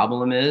biggest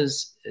problem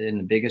is, and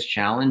the biggest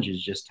challenge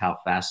is just how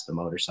fast the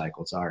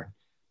motorcycles are.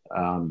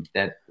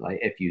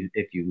 If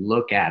you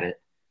look at it,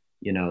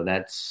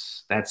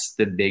 that's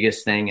the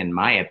biggest thing, in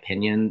my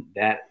opinion,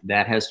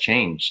 that has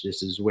changed.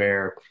 This is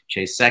where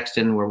Chase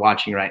Sexton, we're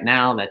watching right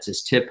now, that's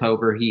his tip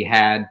over he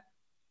had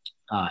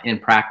in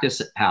practice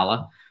at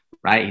Pala,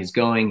 right?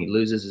 He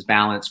loses his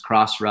balance,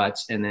 cross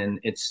ruts, and then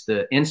it's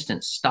the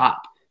instant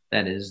stop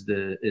that is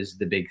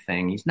the big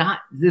thing. He's not,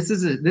 this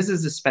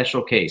is a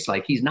special case.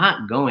 Like, he's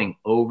not going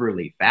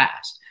overly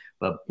fast,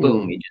 but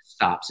boom, he just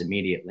stops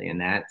immediately. And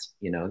that's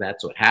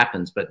what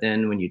happens. But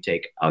then when you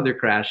take other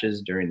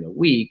crashes during the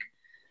week,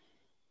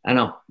 I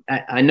know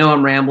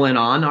I'm rambling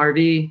on,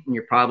 RV, and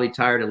you're probably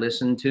tired of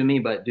listening to me,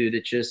 but dude,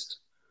 it's just,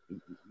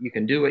 you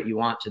can do what you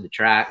want to the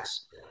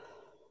tracks.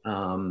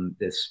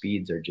 The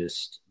speeds are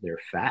they're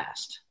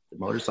fast. The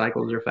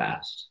motorcycles are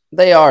fast.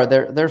 They are.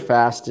 They're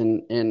fast.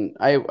 And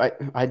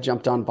I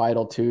jumped on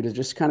Vital too, to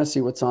just kind of see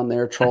what's on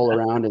there, troll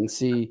around and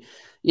see,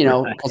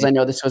 because I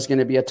know this was going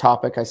to be a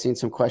topic. I seen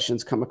some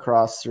questions come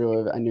across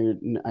through. I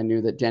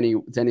knew that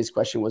Denny's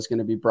question was going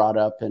to be brought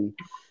up, and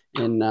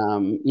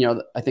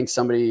I think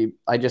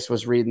I just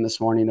was reading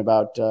this morning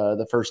about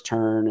the first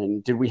turn,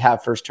 and did we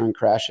have first turn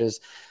crashes?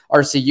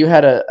 RC, you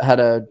had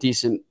a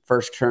decent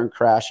first turn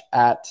crash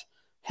at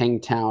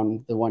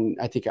Hangtown. The one,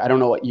 I don't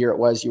know what year it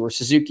was. You were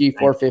Suzuki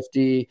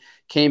 450,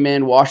 came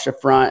in, washed the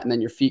front, and then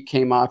your feet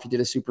came off. You did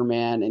a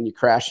Superman and you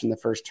crashed in the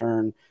first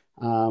turn.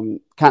 And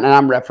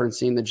I'm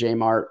referencing the J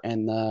Mart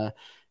and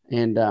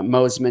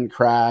Mosman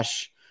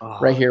crash.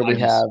 Right here we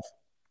have.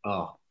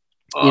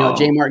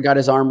 J Mart got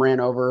his arm ran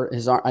over.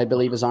 I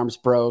believe his arms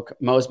broke.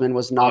 Mosman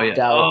was knocked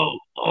out.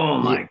 Oh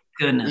my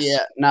goodness.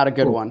 Yeah, not a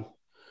good one.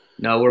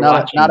 No, we're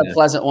not watching. Not a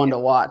pleasant one to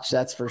watch.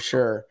 That's for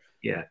sure.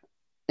 Yeah.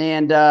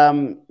 And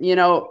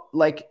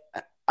like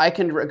I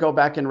can go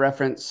back and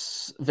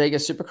reference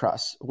Vegas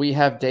Supercross. We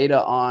have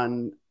data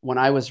on when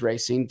I was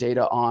racing,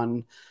 data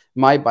on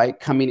my bike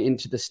coming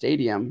into the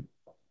stadium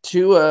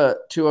to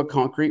a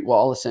concrete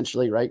wall,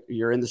 essentially, right?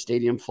 You're in the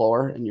stadium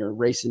floor and you're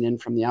racing in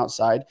from the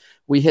outside.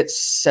 We hit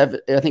I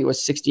think it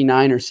was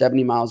 69 or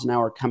 70 miles an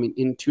hour coming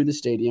into the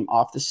stadium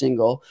off the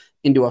single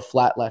into a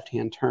flat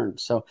left-hand turn.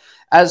 So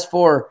as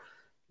for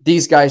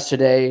these guys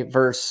today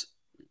versus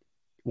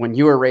when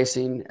you were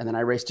racing, and then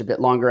I raced a bit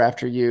longer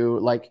after you,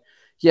 like,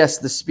 yes,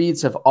 the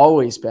speeds have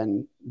always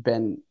been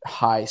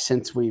high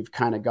since we've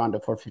kind of gone to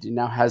 450.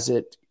 Now,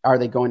 are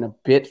they going a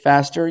bit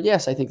faster?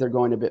 Yes, I think they're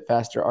going a bit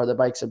faster. Are the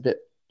bikes a bit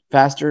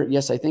faster?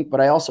 Yes, I think,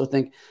 but I also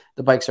think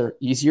the bikes are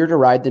easier to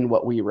ride than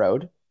what we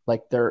rode.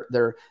 Like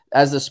they're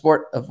as the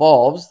sport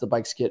evolves, the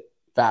bikes get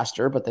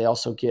faster, but they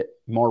also get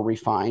more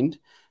refined.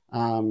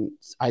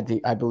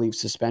 I believe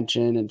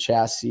suspension and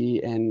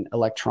chassis and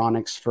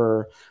electronics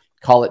for,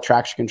 call it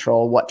traction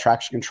control, what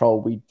traction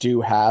control we do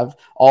have,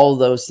 all of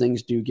those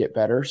things do get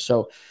better.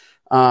 So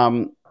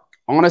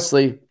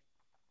honestly,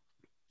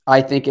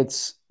 I think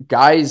it's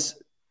guys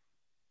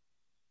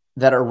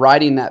that are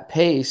riding that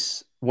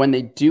pace when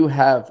they do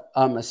have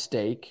a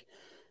mistake,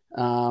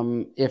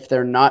 if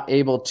they're not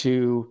able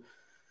to,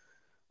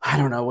 I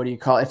don't know, what do you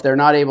call it? If they're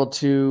not able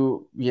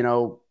to,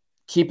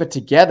 keep it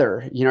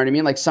together, you know what I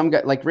mean? Like some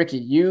guy, like Ricky,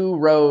 you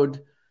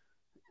rode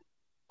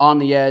on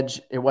the edge.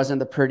 It wasn't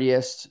the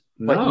prettiest,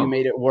 but you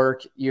made it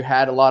work. You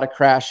had a lot of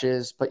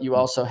crashes, but you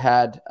also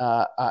had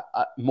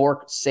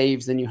more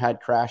saves than you had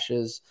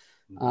crashes.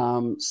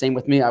 Same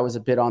with me. I was a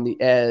bit on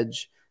the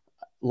edge,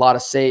 a lot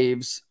of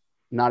saves,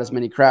 not as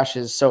many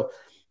crashes. So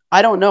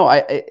I don't know.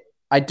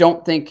 I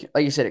don't think,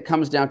 like you said, it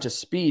comes down to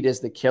speed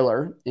is the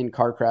killer in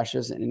car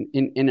crashes and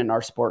in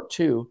our sport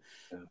too.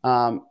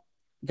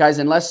 Guys,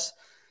 unless,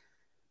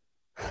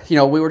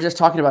 we were just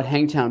talking about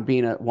Hangtown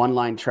being a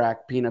one-line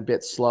track, being a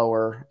bit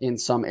slower in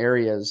some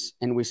areas,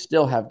 and we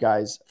still have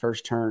guys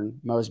first turn,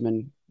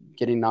 Mosman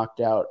getting knocked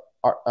out,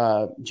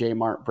 J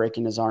Mart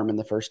breaking his arm in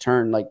the first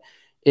turn. Like,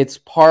 it's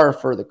par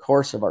for the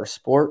course of our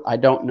sport. I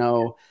don't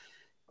know.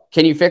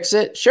 Can you fix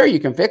it? Sure, you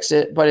can fix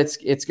it, but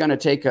it's going to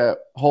take a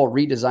whole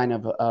redesign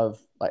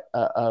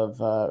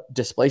of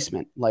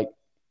displacement. Like,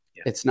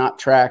 it's not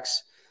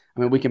tracks. I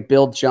mean, we can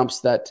build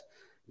jumps that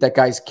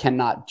guys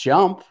cannot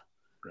jump.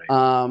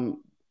 Right.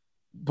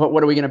 But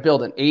what are we going to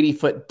build? An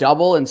 80-foot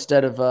double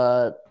instead of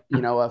a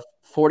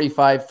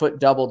 45-foot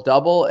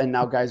double, and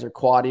now guys are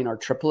quadding or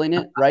tripling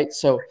it, right?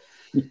 So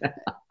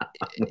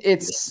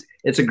it's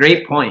a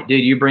great point,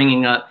 dude. You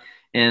bringing up,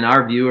 and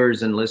our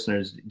viewers and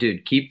listeners,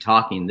 dude, keep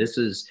talking. This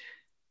is,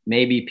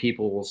 maybe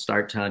people will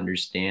start to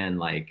understand,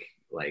 like,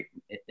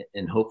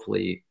 and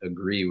hopefully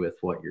agree with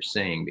what you're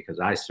saying, because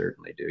I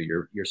certainly do.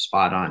 You're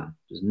spot on.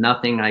 There's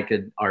nothing I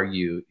could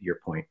argue your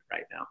point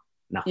right now.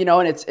 No.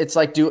 And it's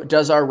like,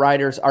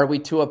 are we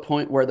to a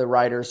point where the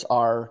riders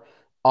are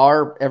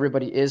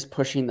everybody is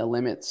pushing the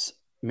limits?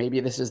 Maybe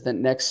this is the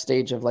next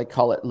stage of, like,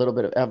 call it a little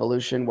bit of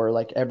evolution, where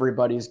like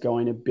everybody's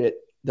going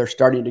they're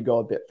starting to go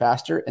a bit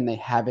faster, and they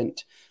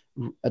haven't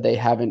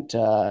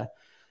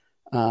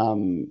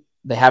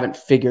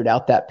figured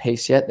out that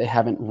pace yet. They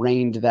haven't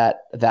reined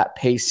that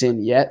pace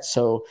in yet.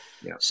 So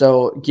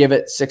give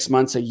it 6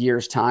 months, a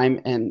year's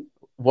time. And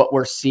what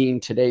we're seeing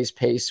today's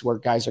pace, where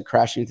guys are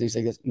crashing, things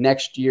like this,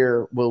 next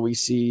year, will we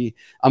see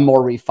a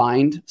more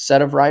refined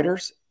set of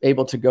riders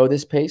able to go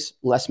this pace,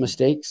 less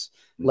mistakes,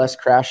 less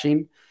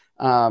crashing?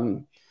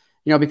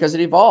 Because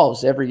it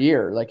evolves every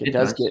year. Like it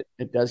does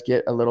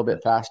get a little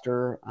bit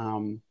faster.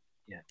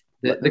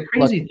 The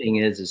crazy thing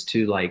is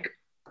too, like,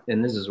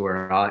 and this is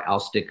where I'll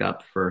stick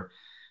up for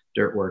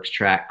Dirtworks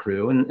track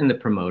crew and the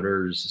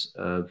promoters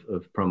of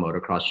Pro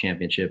Motocross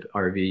Championship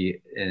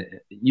RV.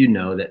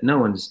 That no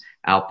one's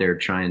out there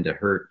trying to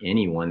hurt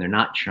anyone. They're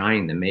not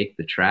trying to make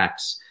the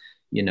tracks,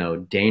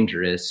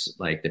 dangerous.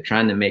 Like, they're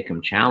trying to make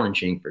them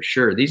challenging for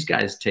sure. These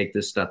guys take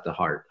this stuff to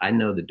heart. I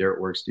know the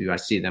Dirtworks do. I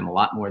see them a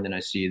lot more than I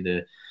see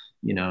the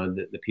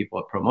people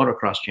at Pro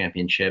Motocross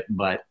Championship,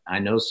 but I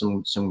know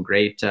some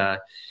great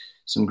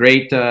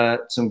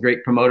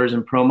promoters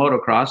in Pro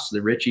Motocross. The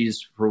Richies,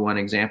 for one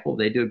example,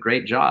 they do a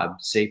great job.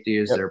 Safety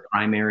is their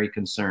primary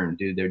concern,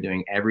 dude. They're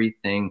doing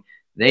everything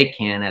they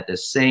can. At the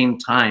same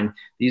time,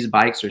 these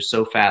bikes are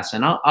so fast.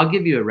 And I'll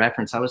give you a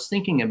reference. I was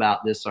thinking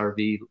about this,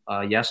 RV,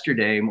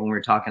 yesterday when we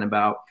were talking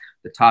about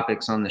the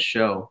topics on the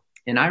show.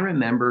 And I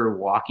remember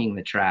walking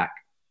the track,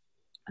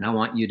 and I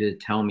want you to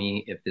tell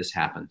me if this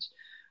happens.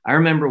 I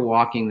remember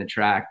walking the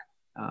track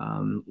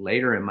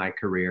later in my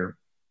career,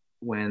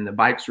 when the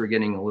bikes were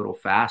getting a little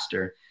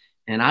faster,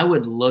 and I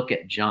would look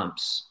at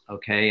jumps.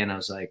 Okay. And I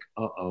was like,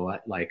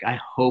 I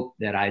hope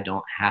that I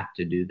don't have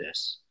to do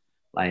this.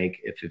 like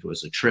if it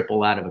was a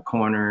triple out of a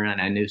corner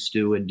and I knew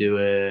Stu would do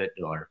it,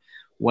 or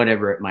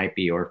whatever it might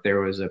be, or if there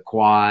was a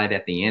quad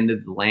at the end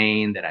of the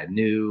lane that I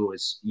knew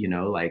was,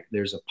 like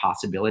there's a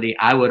possibility,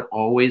 I would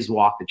always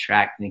walk the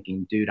track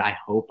thinking, dude, I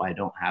hope I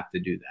don't have to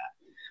do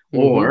that.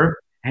 Mm-hmm. Or,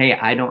 hey,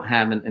 I don't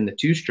have in the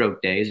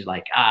 2-stroke days,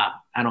 like, I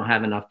don't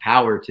have enough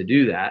power to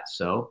do that,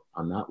 so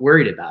I'm not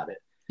worried about it.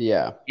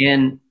 Yeah.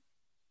 And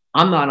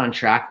I'm not on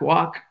track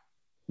walk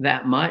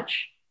that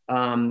much.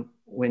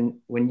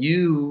 When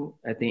you,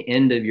 at the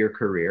end of your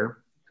career,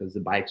 because the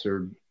bikes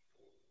are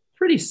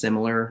pretty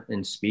similar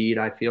in speed,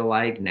 I feel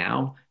like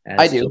now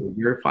as to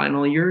your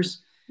final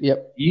years.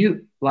 Yep.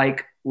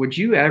 Would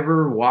you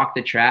ever walk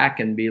the track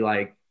and be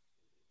like,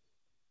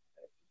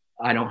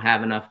 I don't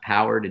have enough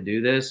power to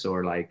do this,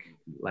 or like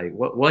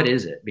what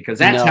is it? Because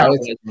that's how it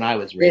was when I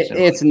was racing.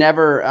 It's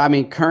never, I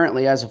mean,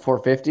 currently as a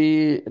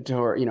 450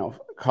 to,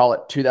 call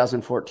it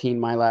 2014,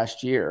 my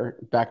last year,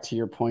 back to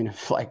your point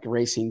of like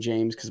racing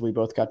James, because we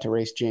both got to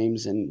race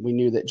James and we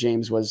knew that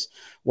James was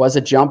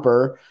a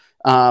jumper.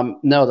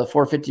 No, the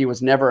 450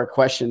 was never a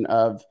question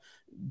of,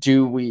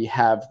 do we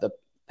have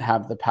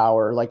the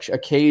power? Like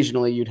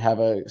occasionally you'd have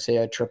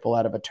a triple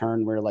out of a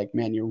turn where like,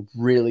 man, you're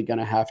really going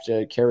to have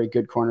to carry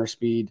good corner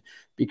speed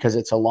because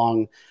it's a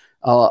long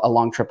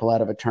triple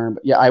out of a turn.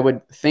 But yeah, I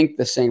would think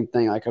the same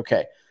thing. Like,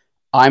 okay,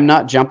 I'm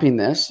not jumping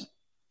this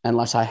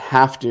unless I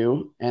have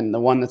to. And the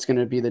one that's going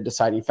to be the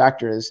deciding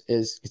factor is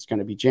it's going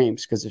to be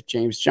James. Because if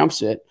James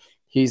jumps it,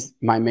 he's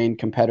my main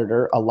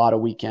competitor a lot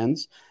of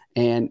weekends.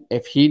 And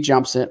if he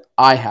jumps it,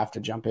 I have to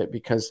jump it,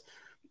 because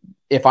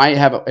if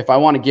I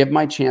want to give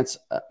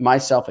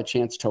myself a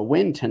chance to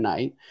win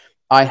tonight,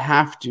 I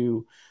have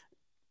to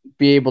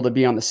be able to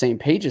be on the same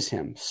page as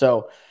him.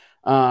 So,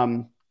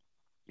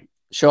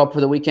 show up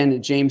for the weekend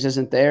and James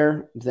isn't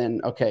there,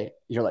 then okay,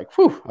 you're like,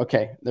 whew,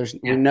 okay.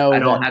 We know I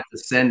don't have to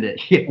send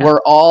it. Yeah. We're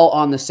all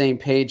on the same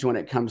page when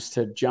it comes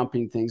to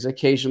jumping things.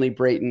 Occasionally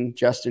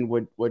Justin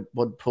would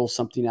pull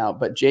something out,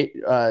 but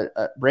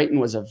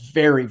Brayton was a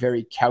very,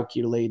 very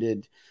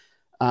calculated,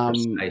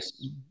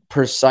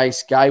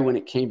 precise guy when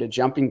it came to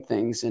jumping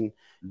things. And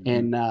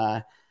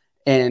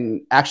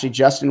actually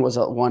Justin was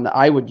one that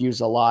I would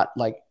use a lot.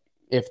 Like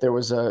if there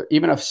was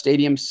even a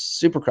stadium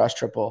supercross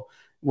triple,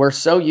 we're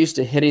so used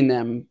to hitting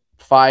them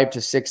 5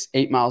 to 6,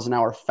 8 miles an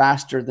hour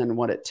faster than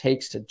what it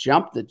takes to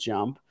jump the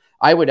jump.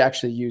 I would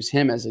actually use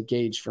him as a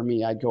gauge for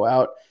me. I'd go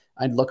out,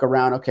 I'd look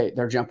around. Okay,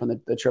 they're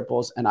jumping the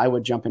triples, and I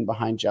would jump in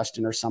behind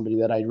Justin or somebody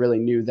that I really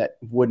knew that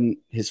wouldn't,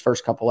 his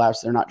first couple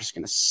laps, they're not just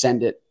going to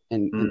send it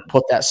and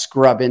put that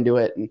scrub into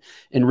it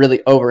and really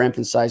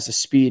overemphasize the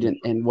speed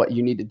and what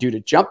you need to do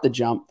to jump the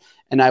jump.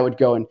 And I would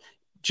go and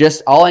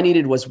just all I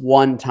needed was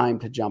one time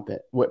to jump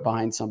it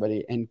behind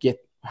somebody and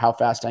get how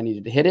fast I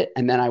needed to hit it.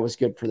 And then I was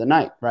good for the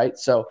night. Right.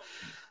 So,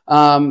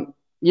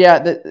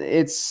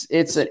 it's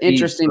an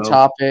interesting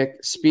topic,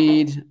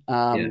 speed.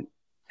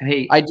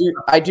 Hey, I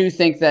do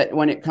think that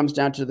when it comes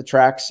down to the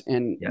tracks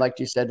and like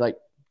you said, like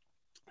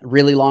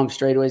really long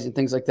straightaways and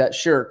things like that,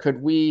 sure.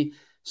 Could we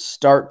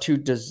start to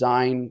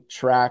design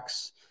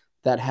tracks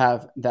that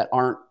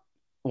aren't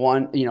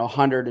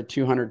 100 to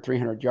 200,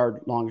 300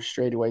 yard long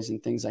straightaways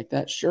and things like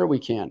that? Sure, we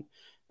can.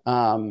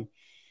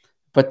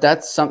 But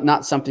that's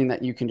not something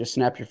that you can just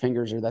snap your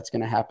fingers or that's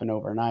going to happen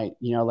overnight.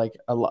 Like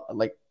a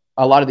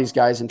lot of these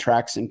guys in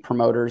tracks and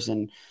promoters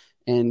and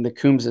the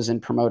Coombses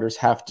and promoters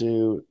have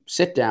to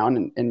sit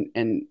down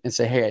and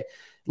say, hey,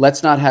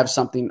 let's not have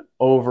something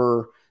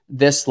over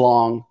this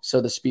long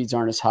so the speeds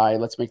aren't as high.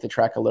 Let's make the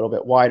track a little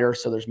bit wider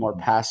so there's more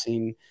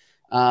passing.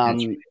 I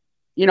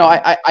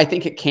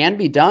think it can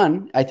be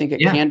done. I think it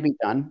can be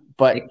done,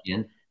 but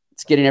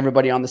it's getting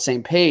everybody on the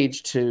same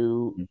page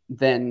to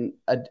then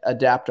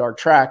adapt our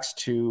tracks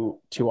to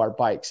our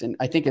bikes. And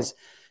I think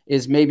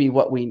is maybe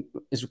what we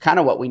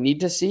need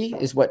to see,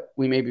 is what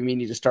we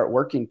need to start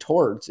working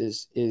towards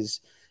is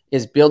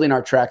building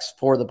our tracks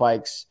for the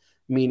bikes,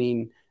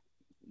 meaning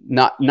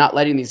not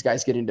letting these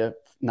guys get into,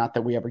 not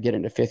that we ever get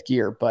into fifth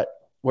gear, but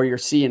where you're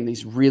seeing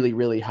these really,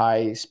 really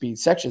high speed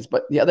sections.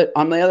 But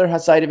on the other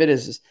side of it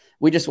is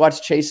we just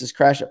watched Chase's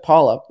crash at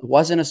Paula. It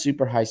wasn't a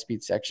super high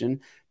speed section.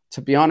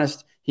 To be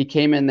honest, he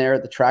came in there,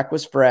 the track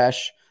was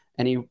fresh,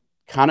 and he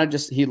kind of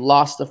he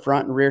lost the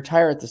front and rear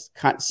tire at this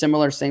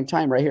similar same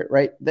time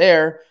right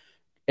there.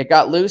 It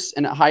got loose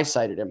and it high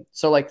sided him.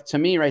 So like to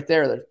me right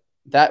there,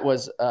 that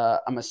was a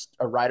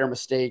rider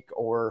mistake,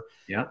 or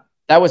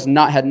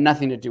that had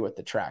nothing to do with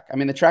the track. I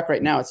mean, the track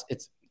right now,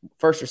 it's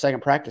first or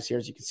second practice here.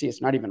 As you can see,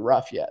 it's not even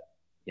rough yet.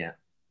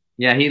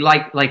 Yeah. He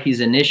like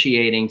he's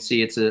initiating.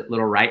 See, it's a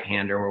little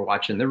right-hander. We're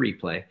watching the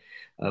replay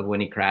of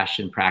when he crashed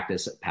in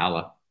practice at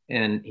Pala.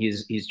 And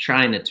he's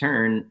trying to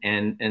turn,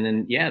 and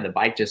then the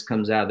bike just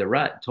comes out of the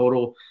rut.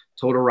 Total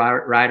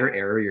rider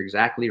error. You're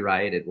exactly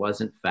right. It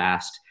wasn't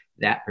fast,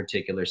 that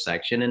particular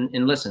section.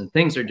 And listen,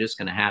 things are just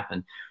going to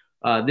happen.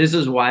 This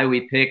is why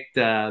we picked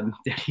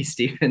Denny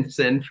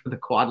Stevenson for the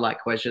quad light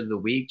question of the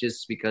week,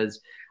 just because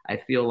I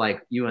feel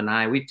like you and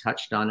I, we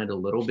touched on it a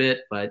little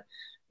bit, but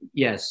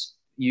yes,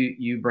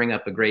 you bring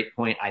up a great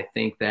point. I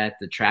think that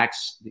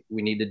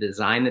we need to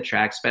design the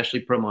track, especially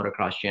Pro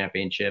Motocross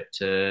Championship,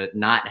 to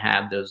not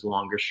have those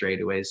longer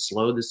straightaways,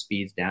 slow the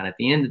speeds down. At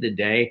the end of the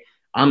day,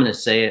 I'm going to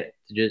say it,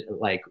 just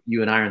like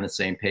you and I are on the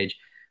same page.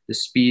 The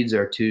speeds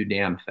are too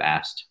damn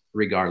fast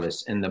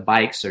regardless, and the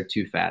bikes are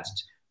too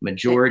fast.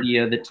 Majority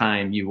of the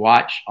time you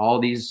watch all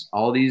these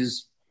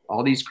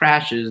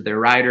crashes, they're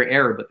rider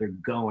error, but they're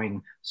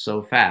going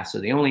so fast. So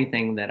the only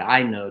thing that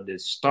I know to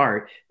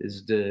start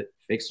is to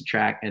fix the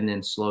track and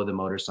then slow the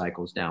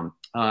motorcycles down.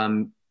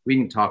 We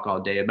can talk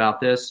all day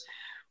about this.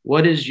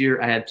 I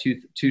have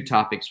two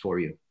topics for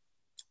you.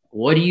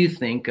 What do you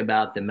think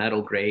about the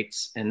metal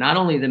grates, and not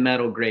only the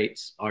metal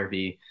grates,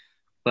 RV,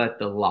 but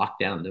the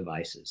lockdown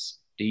devices?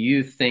 Do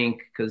you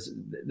think, because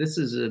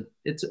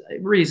it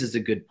raises a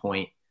good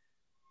point,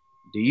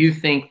 do you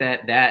think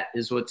that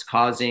is what's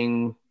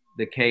causing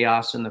the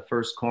chaos in the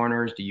first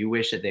corners? Do you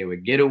wish that they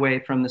would get away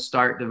from the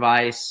start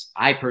device?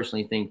 I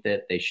personally think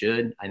that they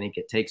should. I think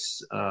it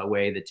takes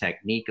away the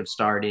technique of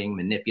starting,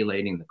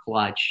 manipulating the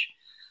clutch.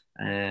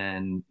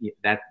 And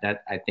that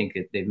I think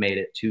they've made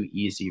it too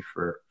easy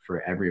for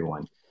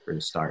everyone for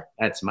the start.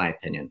 That's my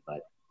opinion,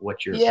 but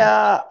what's your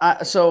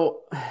opinion?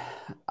 So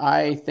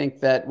I think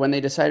that when they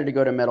decided to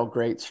go to metal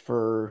grates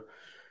what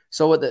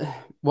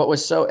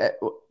was so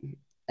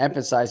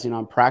emphasizing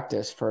on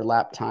practice for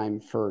lap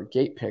time for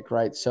gate pick,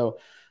 right? So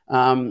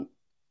I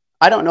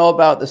don't know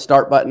about the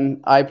start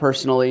button. I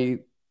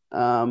personally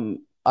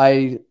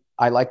I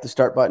like the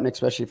start button,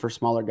 especially for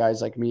smaller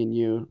guys like me and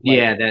you.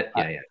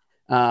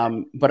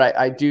 But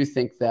I do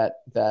think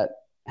that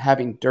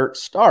having dirt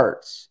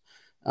starts,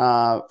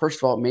 first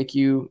of all, make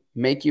you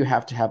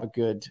have to have a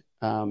good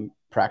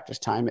practice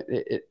time.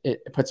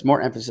 It puts more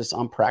emphasis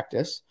on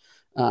practice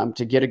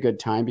to get a good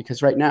time,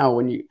 because right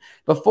now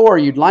before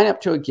you'd line up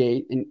to a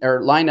gate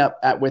or line up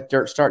with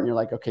dirt start, and you're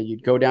like, okay,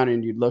 you'd go down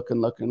and you'd look and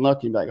look and look,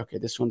 and you'd be like, okay,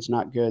 this one's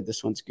not good,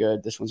 this one's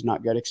good, this one's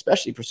not good,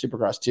 especially for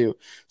Supercross too.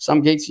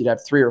 Some gates you'd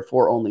have 3 or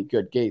 4 only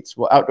good gates.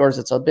 Well, outdoors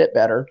it's a bit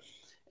better,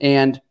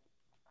 and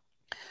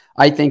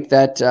I think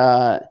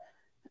that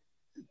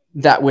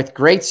with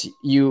grates,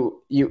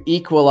 you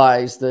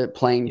equalize the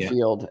playing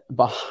field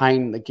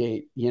behind the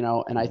gate,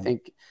 and I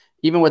think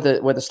even with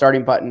a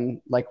starting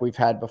button like we've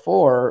had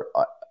before,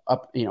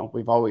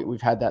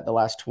 we've had that the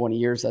last 20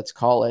 years, let's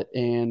call it.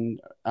 And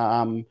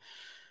I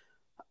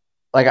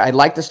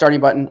like the starting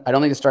button. I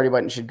don't think the starting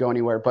button should go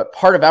anywhere, but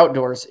part of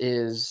outdoors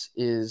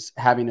is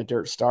having a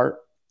dirt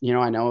start.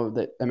 I know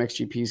that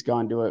MXGP's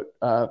gone to it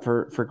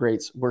for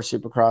grates. We're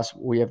Supercross,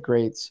 we have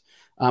grates.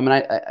 And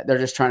they're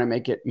just trying to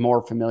make it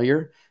more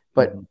familiar,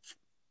 but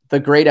the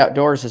great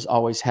outdoors has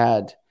always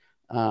had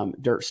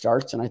dirt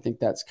starts. And I think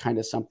that's kind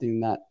of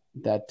something that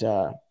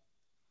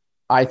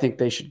I think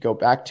they should go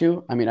back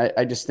to. I mean,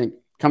 I just think it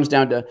comes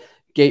down to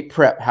gate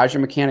prep. How's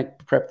your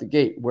mechanic prep the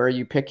gate? Where are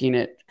you picking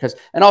it?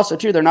 And also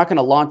too, they're not going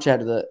to launch out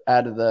of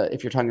the,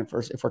 if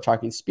we're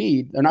talking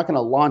speed, they're not going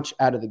to launch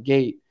out of the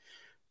gate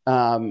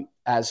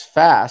as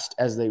fast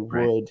as they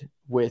would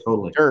with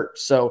dirt.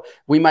 So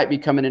we might be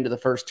coming into the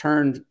first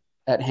turn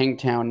at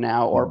Hangtown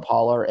now, or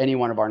Paula, or any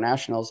one of our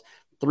nationals,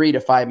 3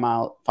 to 5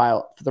 miles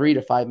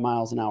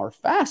an hour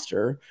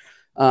faster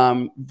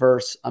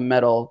versus a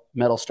metal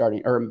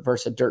starting, or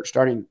versus a dirt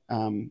starting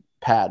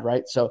pad,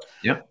 right? So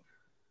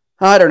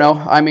I don't know.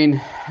 I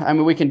mean,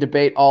 we can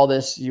debate all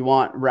this you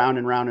want round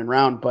and round and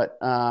round, but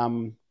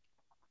I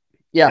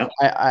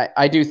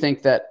do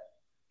think that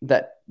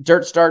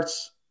dirt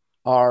starts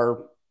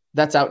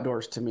that's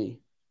outdoors to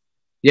me.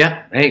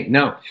 Yeah. Hey,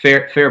 no,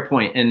 fair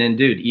point. And then,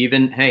 dude,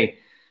 even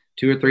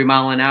 2 or 3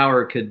 mile an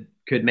hour could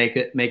make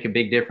a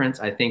big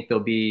difference. I think they'll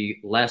be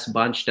less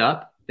bunched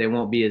up. They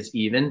won't be as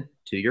even,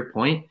 to your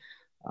point.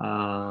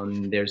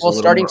 There's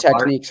starting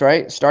techniques,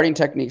 right? Starting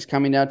techniques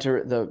coming down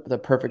to the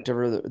perfect,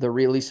 or the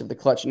release of the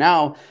clutch.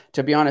 Now,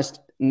 to be honest,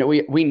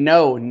 we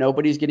know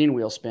nobody's getting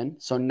wheel spin.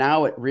 So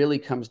now it really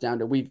comes down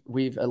to,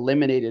 we've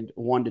eliminated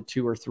 1 to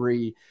 2 or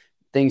 3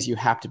 things you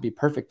have to be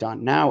perfect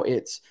on. Now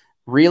it's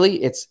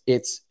really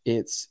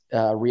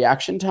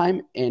reaction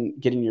time and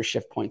getting your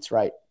shift points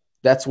right.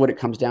 That's what it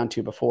comes down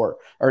to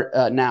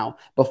now.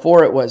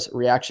 Before it was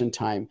reaction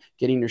time,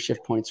 getting your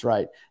shift points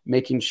right,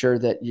 making sure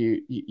that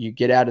you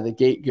get out of the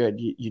gate good.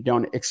 You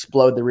don't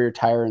explode the rear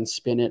tire and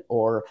spin it,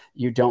 or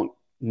you don't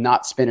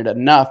not spin it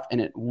enough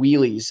and it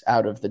wheelies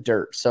out of the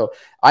dirt. So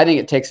I think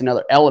it takes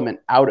another element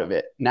out of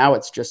it. Now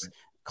it's just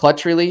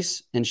clutch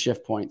release and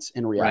shift points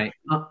and reaction.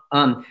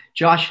 Right.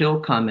 Josh Hill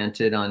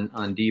commented on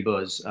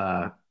Debo's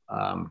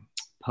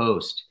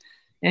post,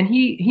 and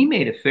he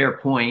made a fair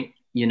point.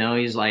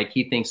 He's like,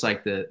 he thinks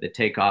like the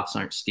takeoffs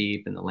aren't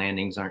steep and the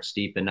landings aren't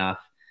steep enough.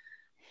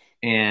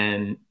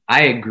 And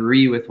I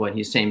agree with what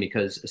he's saying,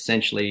 because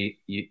essentially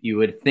you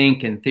would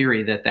think in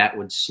theory that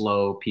would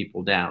slow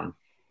people down,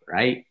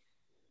 right?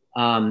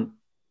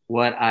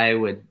 What I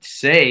would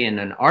say in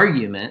an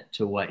argument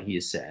to what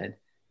he said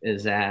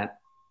is that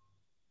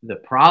the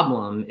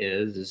problem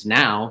is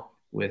now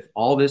with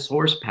all this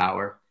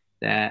horsepower,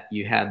 that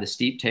you have the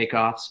steep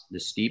takeoffs, the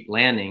steep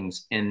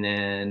landings, and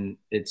then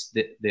it's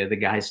the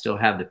guys still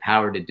have the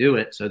power to do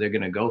it. So they're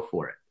going to go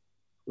for it.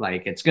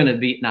 Like, it's going to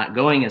be not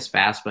going as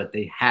fast, but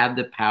they have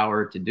the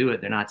power to do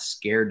it. They're not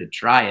scared to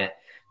try it.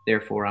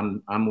 Therefore,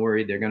 I'm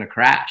worried they're going to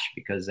crash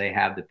because they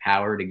have the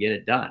power to get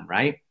it done.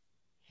 Right.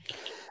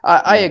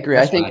 I agree.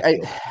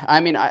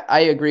 I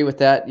agree with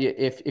that.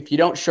 If you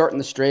don't shorten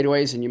the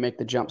straightaways and you make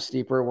the jump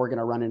steeper, we're going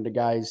to run into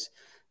guys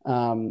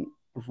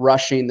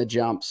rushing the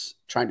jumps,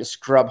 trying to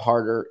scrub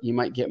harder. You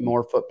might get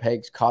more foot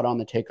pegs caught on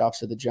the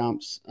takeoffs of the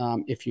jumps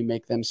if you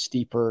make them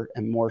steeper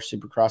and more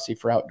supercrossy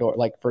for outdoor,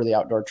 like for the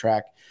outdoor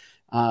track.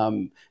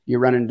 You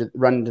run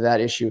into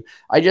that issue.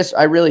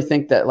 I really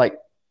think that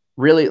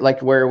really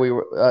like where we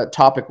were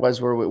topic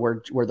was where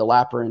the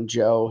lapper and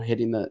Joe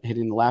hitting the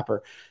lapper.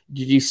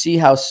 Did you see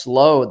how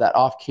slow that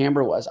off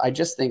camber was? I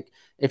just think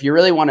if you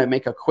really want to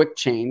make a quick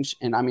change,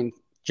 and I mean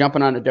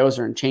jumping on a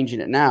dozer and changing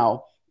it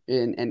now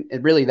and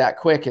really that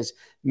quick, is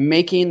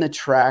making the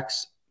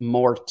tracks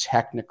more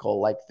technical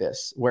like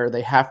this, where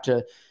they have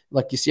to,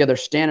 like you see how they're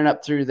standing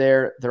up through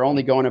there. They're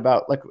only going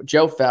about, like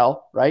Joe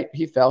fell, right?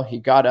 He fell, he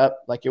got up,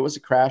 like it was a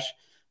crash.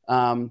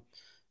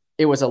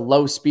 It was a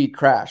low speed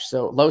crash.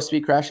 So low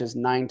speed crashes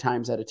 9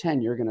 times out of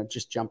 10, you're going to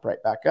just jump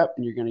right back up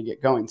and you're going to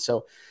get going.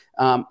 So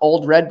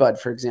old Redbud,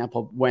 for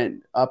example,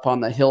 went up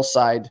on the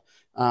hillside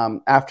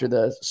after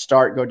the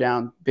start, go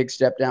down, big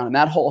step down. And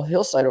that whole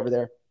hillside over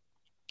there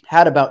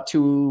had about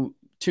two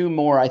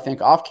more, I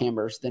think, off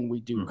cambers than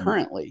we do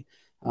currently.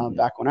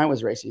 Back when I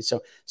was racing.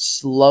 So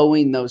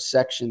slowing those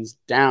sections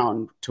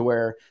down to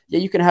where,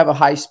 you can have a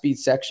high speed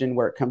section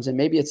where it comes in,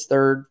 maybe it's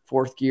 3rd,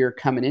 4th gear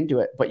coming into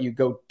it, but you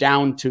go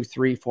down to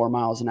 3-4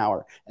 miles an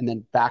hour and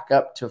then back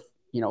up to,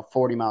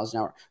 40 miles an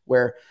hour,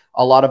 where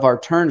a lot of our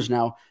turns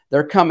now,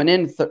 they're coming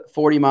in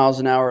 40 miles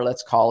an hour,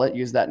 let's call it,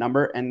 use that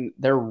number. And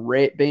they're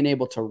being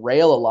able to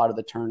rail a lot of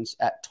the turns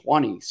at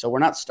 20. So we're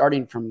not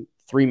starting from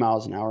 3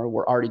 miles an hour.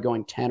 We're already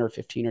going 10 or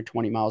 15 or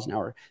 20 miles an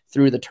hour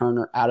through the turn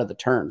or out of the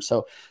turn.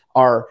 So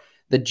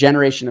the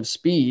generation of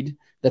speed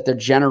that they're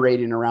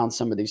generating around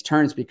some of these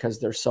turns, because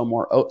they're so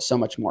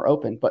much more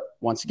open. But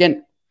once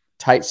again,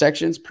 tight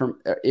sections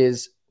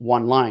is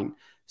one line.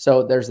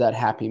 So there's that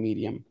happy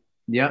medium.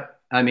 Yep.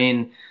 I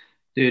mean,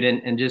 dude,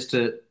 and just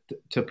to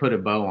put a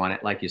bow on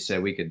it, like you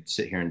said, we could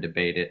sit here and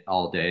debate it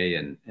all day.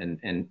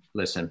 And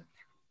listen,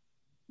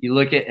 you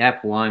look at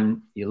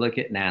F1, you look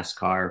at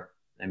NASCAR.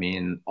 I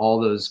mean,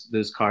 all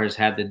those cars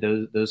had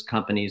those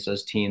companies,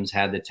 those teams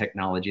had the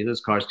technology.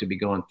 Those cars could be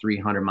going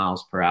 300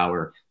 miles per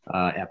hour.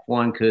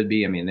 F1 could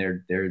be. I mean,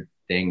 they're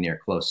dang near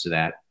close to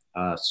that.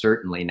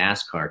 Certainly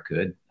NASCAR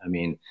could. I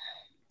mean,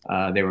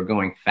 they were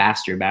going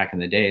faster back in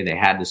the day. They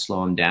had to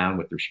slow them down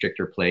with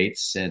restrictor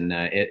plates, and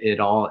it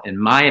all, in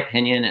my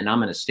opinion, and I'm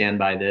going to stand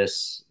by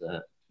this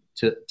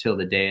till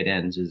the day it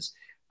ends, is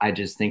I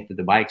just think that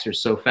the bikes are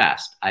so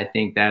fast. I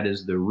think that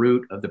is the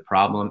root of the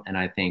problem. And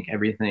I think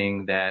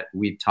everything that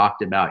we've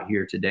talked about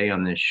here today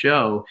on this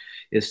show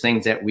is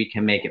things that we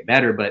can make it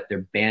better, but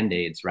they're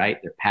Band-Aids, right?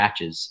 They're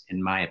patches,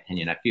 in my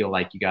opinion. I feel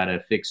like you got to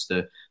fix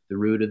the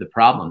root of the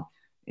problem.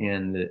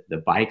 And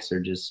the bikes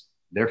are just,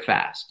 they're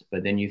fast.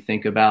 But then you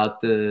think about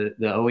the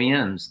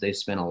OEMs, they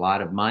spend a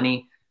lot of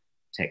money,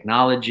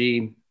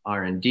 technology,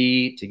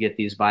 R&D to get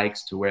these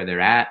bikes to where they're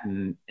at.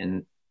 And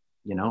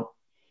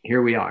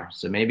here we are.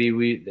 So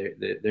maybe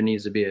there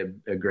needs to be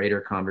a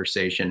greater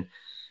conversation.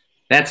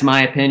 That's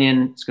my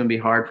opinion. It's going to be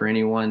hard for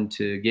anyone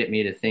to get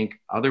me to think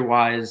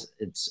otherwise.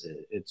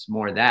 It's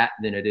more that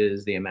than it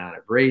is the amount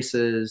of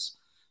races,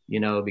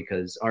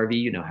 because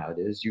RV, how it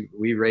is.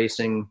 We race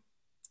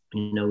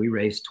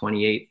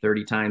 28,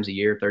 30 times a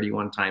year,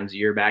 31 times a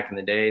year back in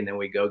the day. And then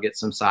we go get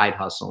some side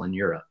hustle in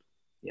Europe,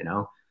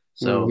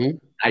 So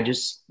I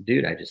just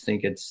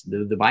think it's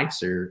the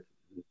bikes are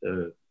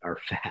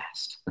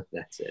fast.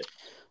 That's it.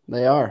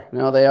 They are.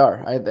 No, they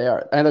are. They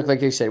are. I look,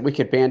 like you said, we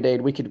could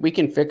Band-Aid. We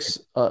could fix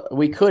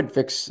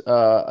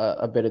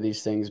a bit of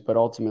these things, but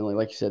ultimately,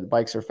 like you said, the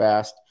bikes are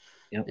fast.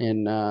 Yep.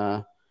 And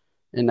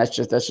that's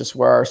just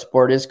where our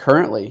sport is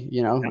currently,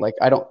 Yep.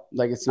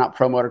 It's not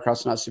pro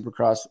motocross, not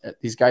supercross.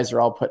 These guys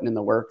are all putting in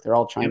the work. They're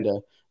all trying to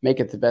make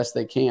it the best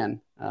they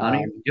can.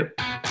 Yep.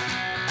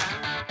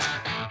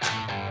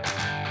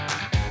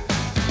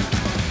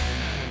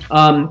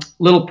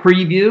 Little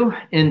preview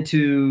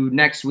into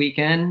next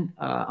weekend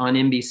on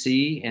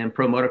NBC and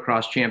Pro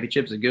Motocross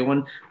Championships, a good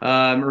one.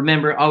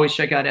 Remember, always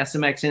check out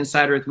SMX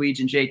Insider with Weege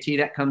and JT.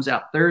 That comes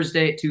out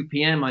Thursday at 2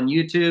 p.m. on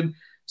YouTube.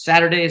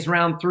 Saturday is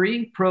round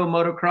 3, Pro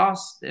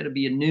Motocross. It'll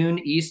be at noon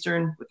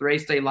Eastern with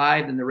Race Day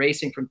Live and the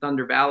racing from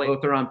Thunder Valley.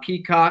 Both are on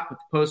Peacock with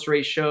the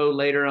post-race show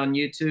later on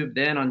YouTube.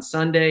 Then on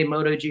Sunday,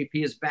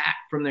 MotoGP is back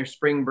from their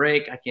spring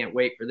break. I can't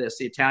wait for this.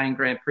 The Italian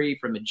Grand Prix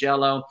from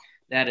Mugello.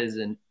 That is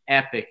an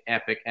epic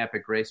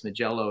race.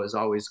 Mugello is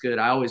always good.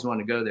 I always want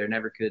to go there.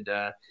 Never could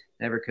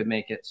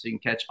make it. So you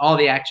can catch all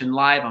the action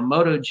live on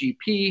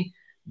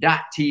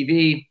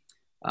MotoGP.tv.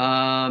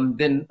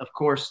 Then, of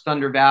course,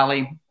 Thunder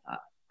Valley.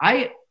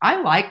 I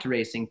liked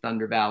racing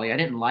Thunder Valley. I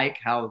didn't like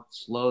how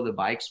slow the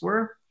bikes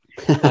were,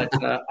 but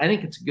I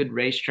think it's a good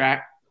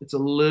racetrack. it's a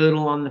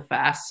little on the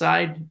fast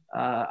side.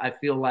 I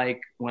feel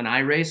like when I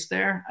raced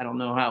there, I don't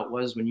know how it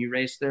was when you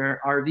raced there,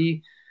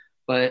 RV,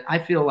 but I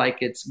feel like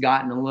it's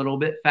gotten a little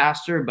bit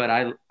faster. But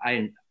I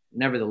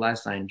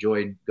nevertheless, I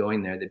enjoyed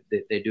going there.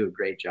 They do a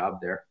great job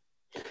there.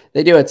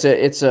 They do.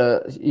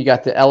 You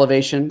got the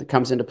elevation that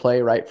comes into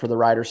play, right? For the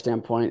rider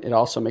standpoint, it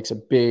also makes a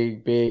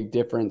big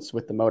difference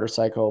with the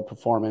motorcycle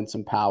performance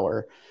and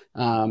power.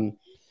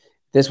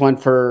 This one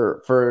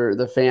for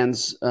the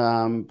fans'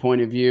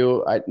 point of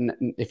view,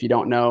 if you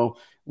don't know,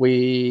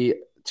 we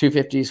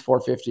 250s,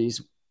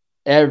 450s,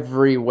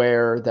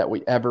 everywhere that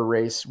we ever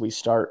race, we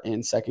start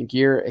in second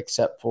gear,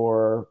 except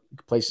for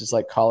places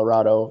like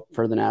Colorado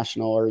for the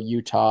national or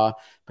Utah,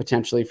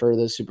 potentially for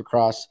the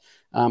Supercross.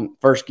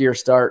 First gear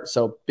start.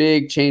 So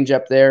big change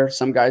up there.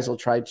 Some guys will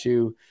try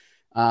to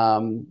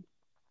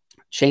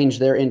change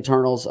their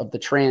internals of the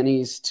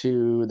trannies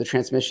to the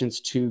transmissions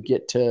to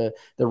get to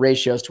the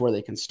ratios to where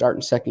they can start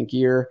in second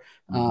gear.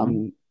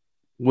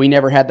 We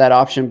never had that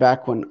option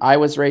back when I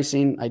was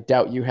racing. I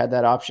doubt you had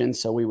that option.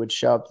 So we would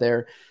show up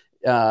there,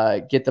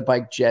 get the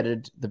bike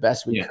jetted the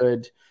best we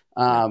could.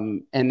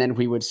 And then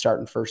we would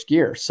start in first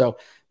gear. So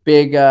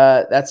big,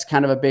 that's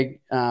kind of a big,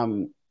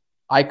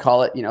 I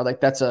call it, like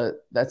that's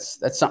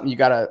something you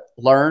got to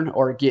learn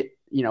or get,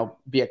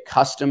 be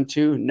accustomed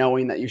to,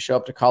 knowing that you show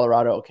up to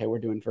Colorado. Okay, we're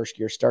doing first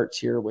gear starts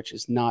here, which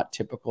is not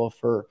typical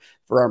for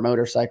our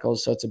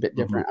motorcycles. So it's a bit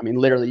different. I mean,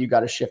 literally you got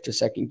to shift to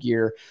second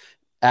gear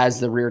as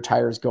the rear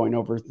tire is going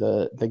over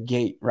the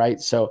gate. Right.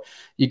 So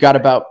you got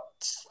about,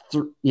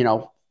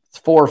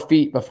 4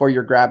 feet before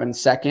you're grabbing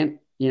second,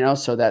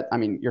 so that, I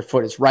mean, your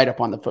foot is right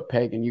up on the foot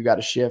peg and you got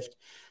to shift.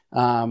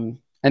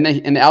 And then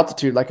in the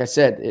altitude, like I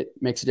said, it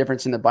makes a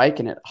difference in the bike,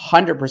 and it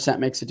 100%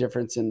 makes a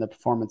difference in the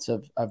performance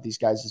of these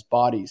guys'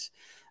 bodies.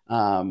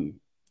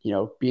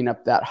 Being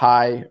up that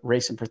high,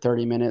 racing for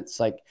 30 minutes,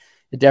 like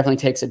it definitely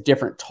takes a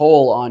different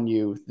toll on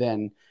you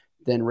than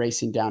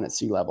racing down at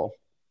sea level.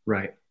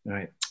 Right.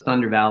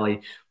 Thunder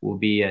Valley will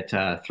be at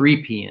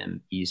 3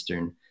 p.m.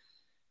 Eastern.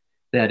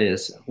 That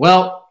is.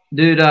 Well,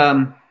 dude,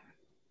 that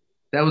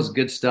was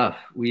good stuff.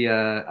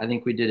 I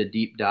think we did a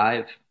deep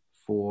dive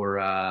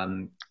for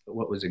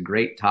what was a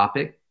great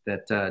topic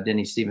that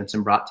Denny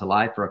Stevenson brought to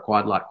life for a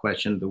quad lock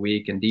question of the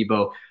week. And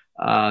Debo,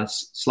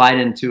 slide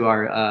into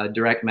our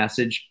direct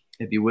message,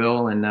 if you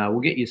will, and we'll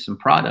get you some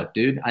product,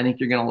 dude. I think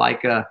you're going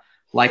to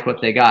like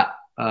what they got.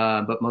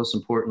 But most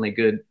importantly,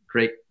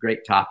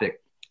 great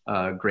topic.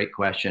 Great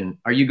question.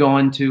 Are you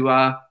going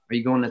to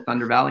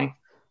Thunder Valley?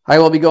 I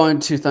will be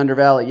going to Thunder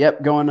Valley.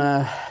 Yep. Going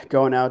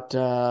out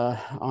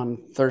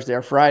on Thursday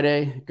or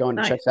Friday, going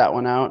to check that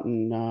one out.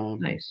 And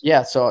nice.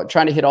 Yeah. So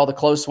trying to hit all the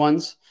close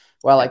ones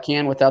while I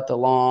can without the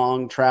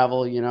long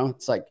travel.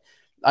 It's like,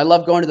 I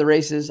love going to the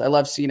races. I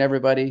love seeing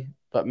everybody,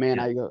 but man,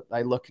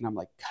 I look and I'm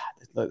like,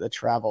 God, the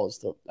travel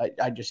is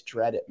I just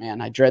dread it,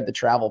 man. I dread the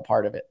travel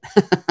part of it.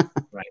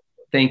 Right.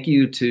 Thank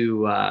you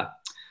to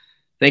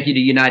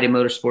United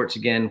Motorsports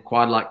again,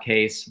 Quad Lock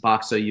Case,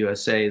 Boxo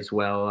USA as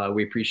well.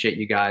 We appreciate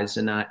you guys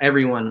and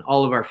everyone,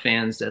 all of our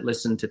fans that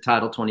listen to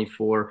Title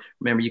 24.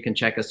 Remember, you can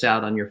check us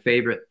out on your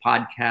favorite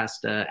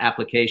podcast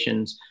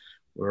applications.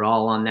 We're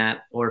all on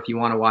that. Or if you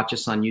want to watch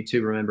us on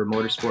YouTube, remember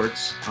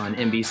Motorsports on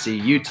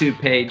NBC YouTube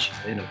page.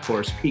 And of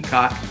course,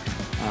 Peacock.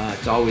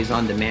 It's always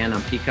on demand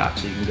on Peacock,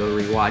 so you can go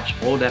rewatch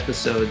old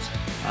episodes.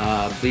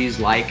 Please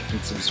like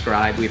and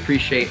subscribe. We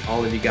appreciate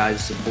all of you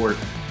guys' support.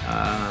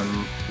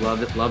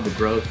 Love it. Love the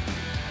growth.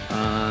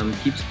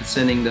 Keeps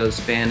sending those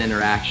fan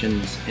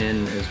interactions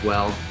in as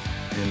well.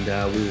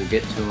 And we will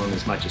get to them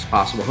as much as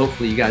possible.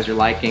 Hopefully you guys are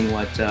liking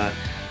what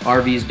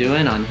RV's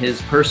doing on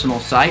his personal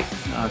site.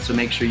 So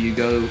make sure you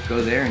go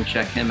there and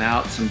check him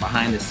out. Some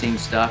behind the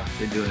scenes stuff.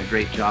 They're doing a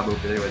great job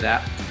over there with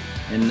that.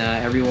 And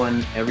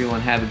everyone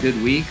have a good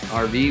week.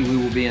 RV, we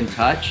will be in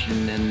touch.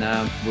 And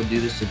then we'll do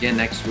this again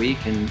next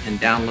week and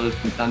download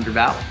from Thunder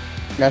Valley.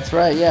 That's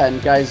right, yeah.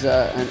 And guys,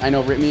 I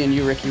know me and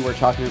you, Ricky, were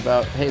talking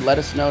about, hey, let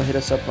us know, hit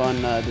us up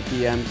on the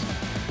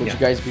DMs. Would you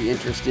guys be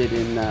interested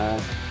in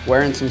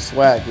wearing some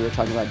swag? We were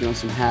talking about doing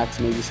some hats,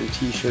 maybe some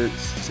T-shirts,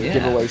 some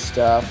giveaway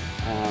stuff.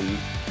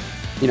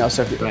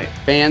 So if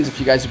fans, if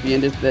you guys would be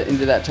into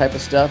that type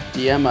of stuff,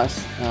 DM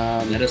us.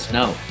 Let us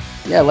know.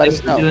 Yeah, let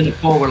us know. Doing the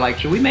poll, we're like,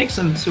 should we make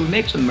some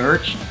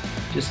merch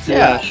just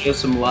to show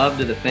some love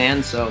to the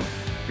fans? So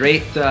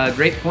great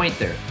point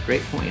there.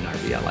 Great point,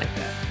 RV. I like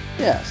that.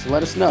 Yeah, so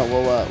let us know.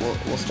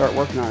 We'll start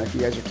working on it if you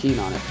guys are keen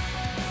on it.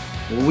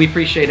 Well, we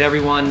appreciate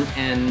everyone,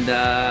 and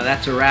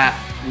that's a wrap.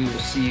 We will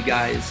see you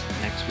guys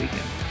next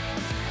weekend.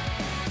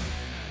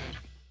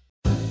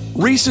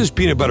 Reese's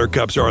Peanut Butter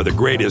Cups are the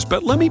greatest,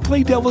 but let me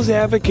play devil's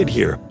advocate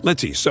here.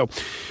 Let's see. So,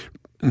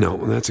 no,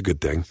 that's a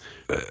good thing.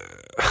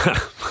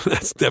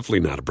 That's definitely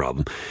not a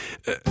problem.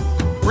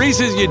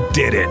 Reese's, you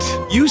did it.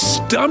 You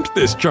stumped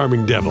this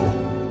charming devil.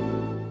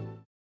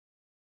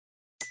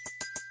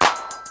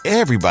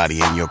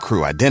 Everybody in your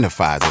crew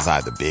identifies as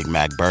either Big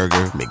Mac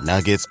Burger,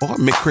 McNuggets, or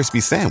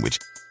McCrispy Sandwich.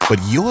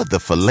 But you're the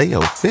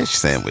Filet-O-Fish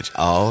Sandwich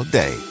all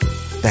day.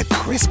 That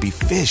crispy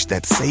fish,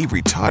 that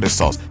savory tartar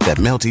sauce, that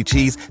melty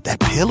cheese, that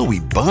pillowy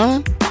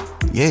bun.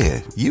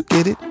 Yeah, you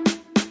get it.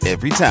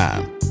 Every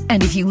time.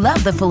 And if you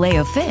love the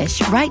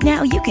Filet-O-Fish, right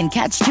now you can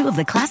catch 2 of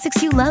the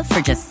classics you love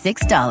for just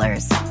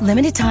 $6.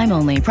 Limited time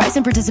only. Price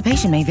and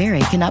participation may vary.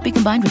 Cannot be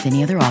combined with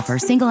any other offer.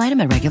 Single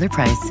item at regular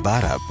price.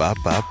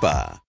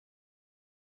 Ba-da-ba-ba-ba.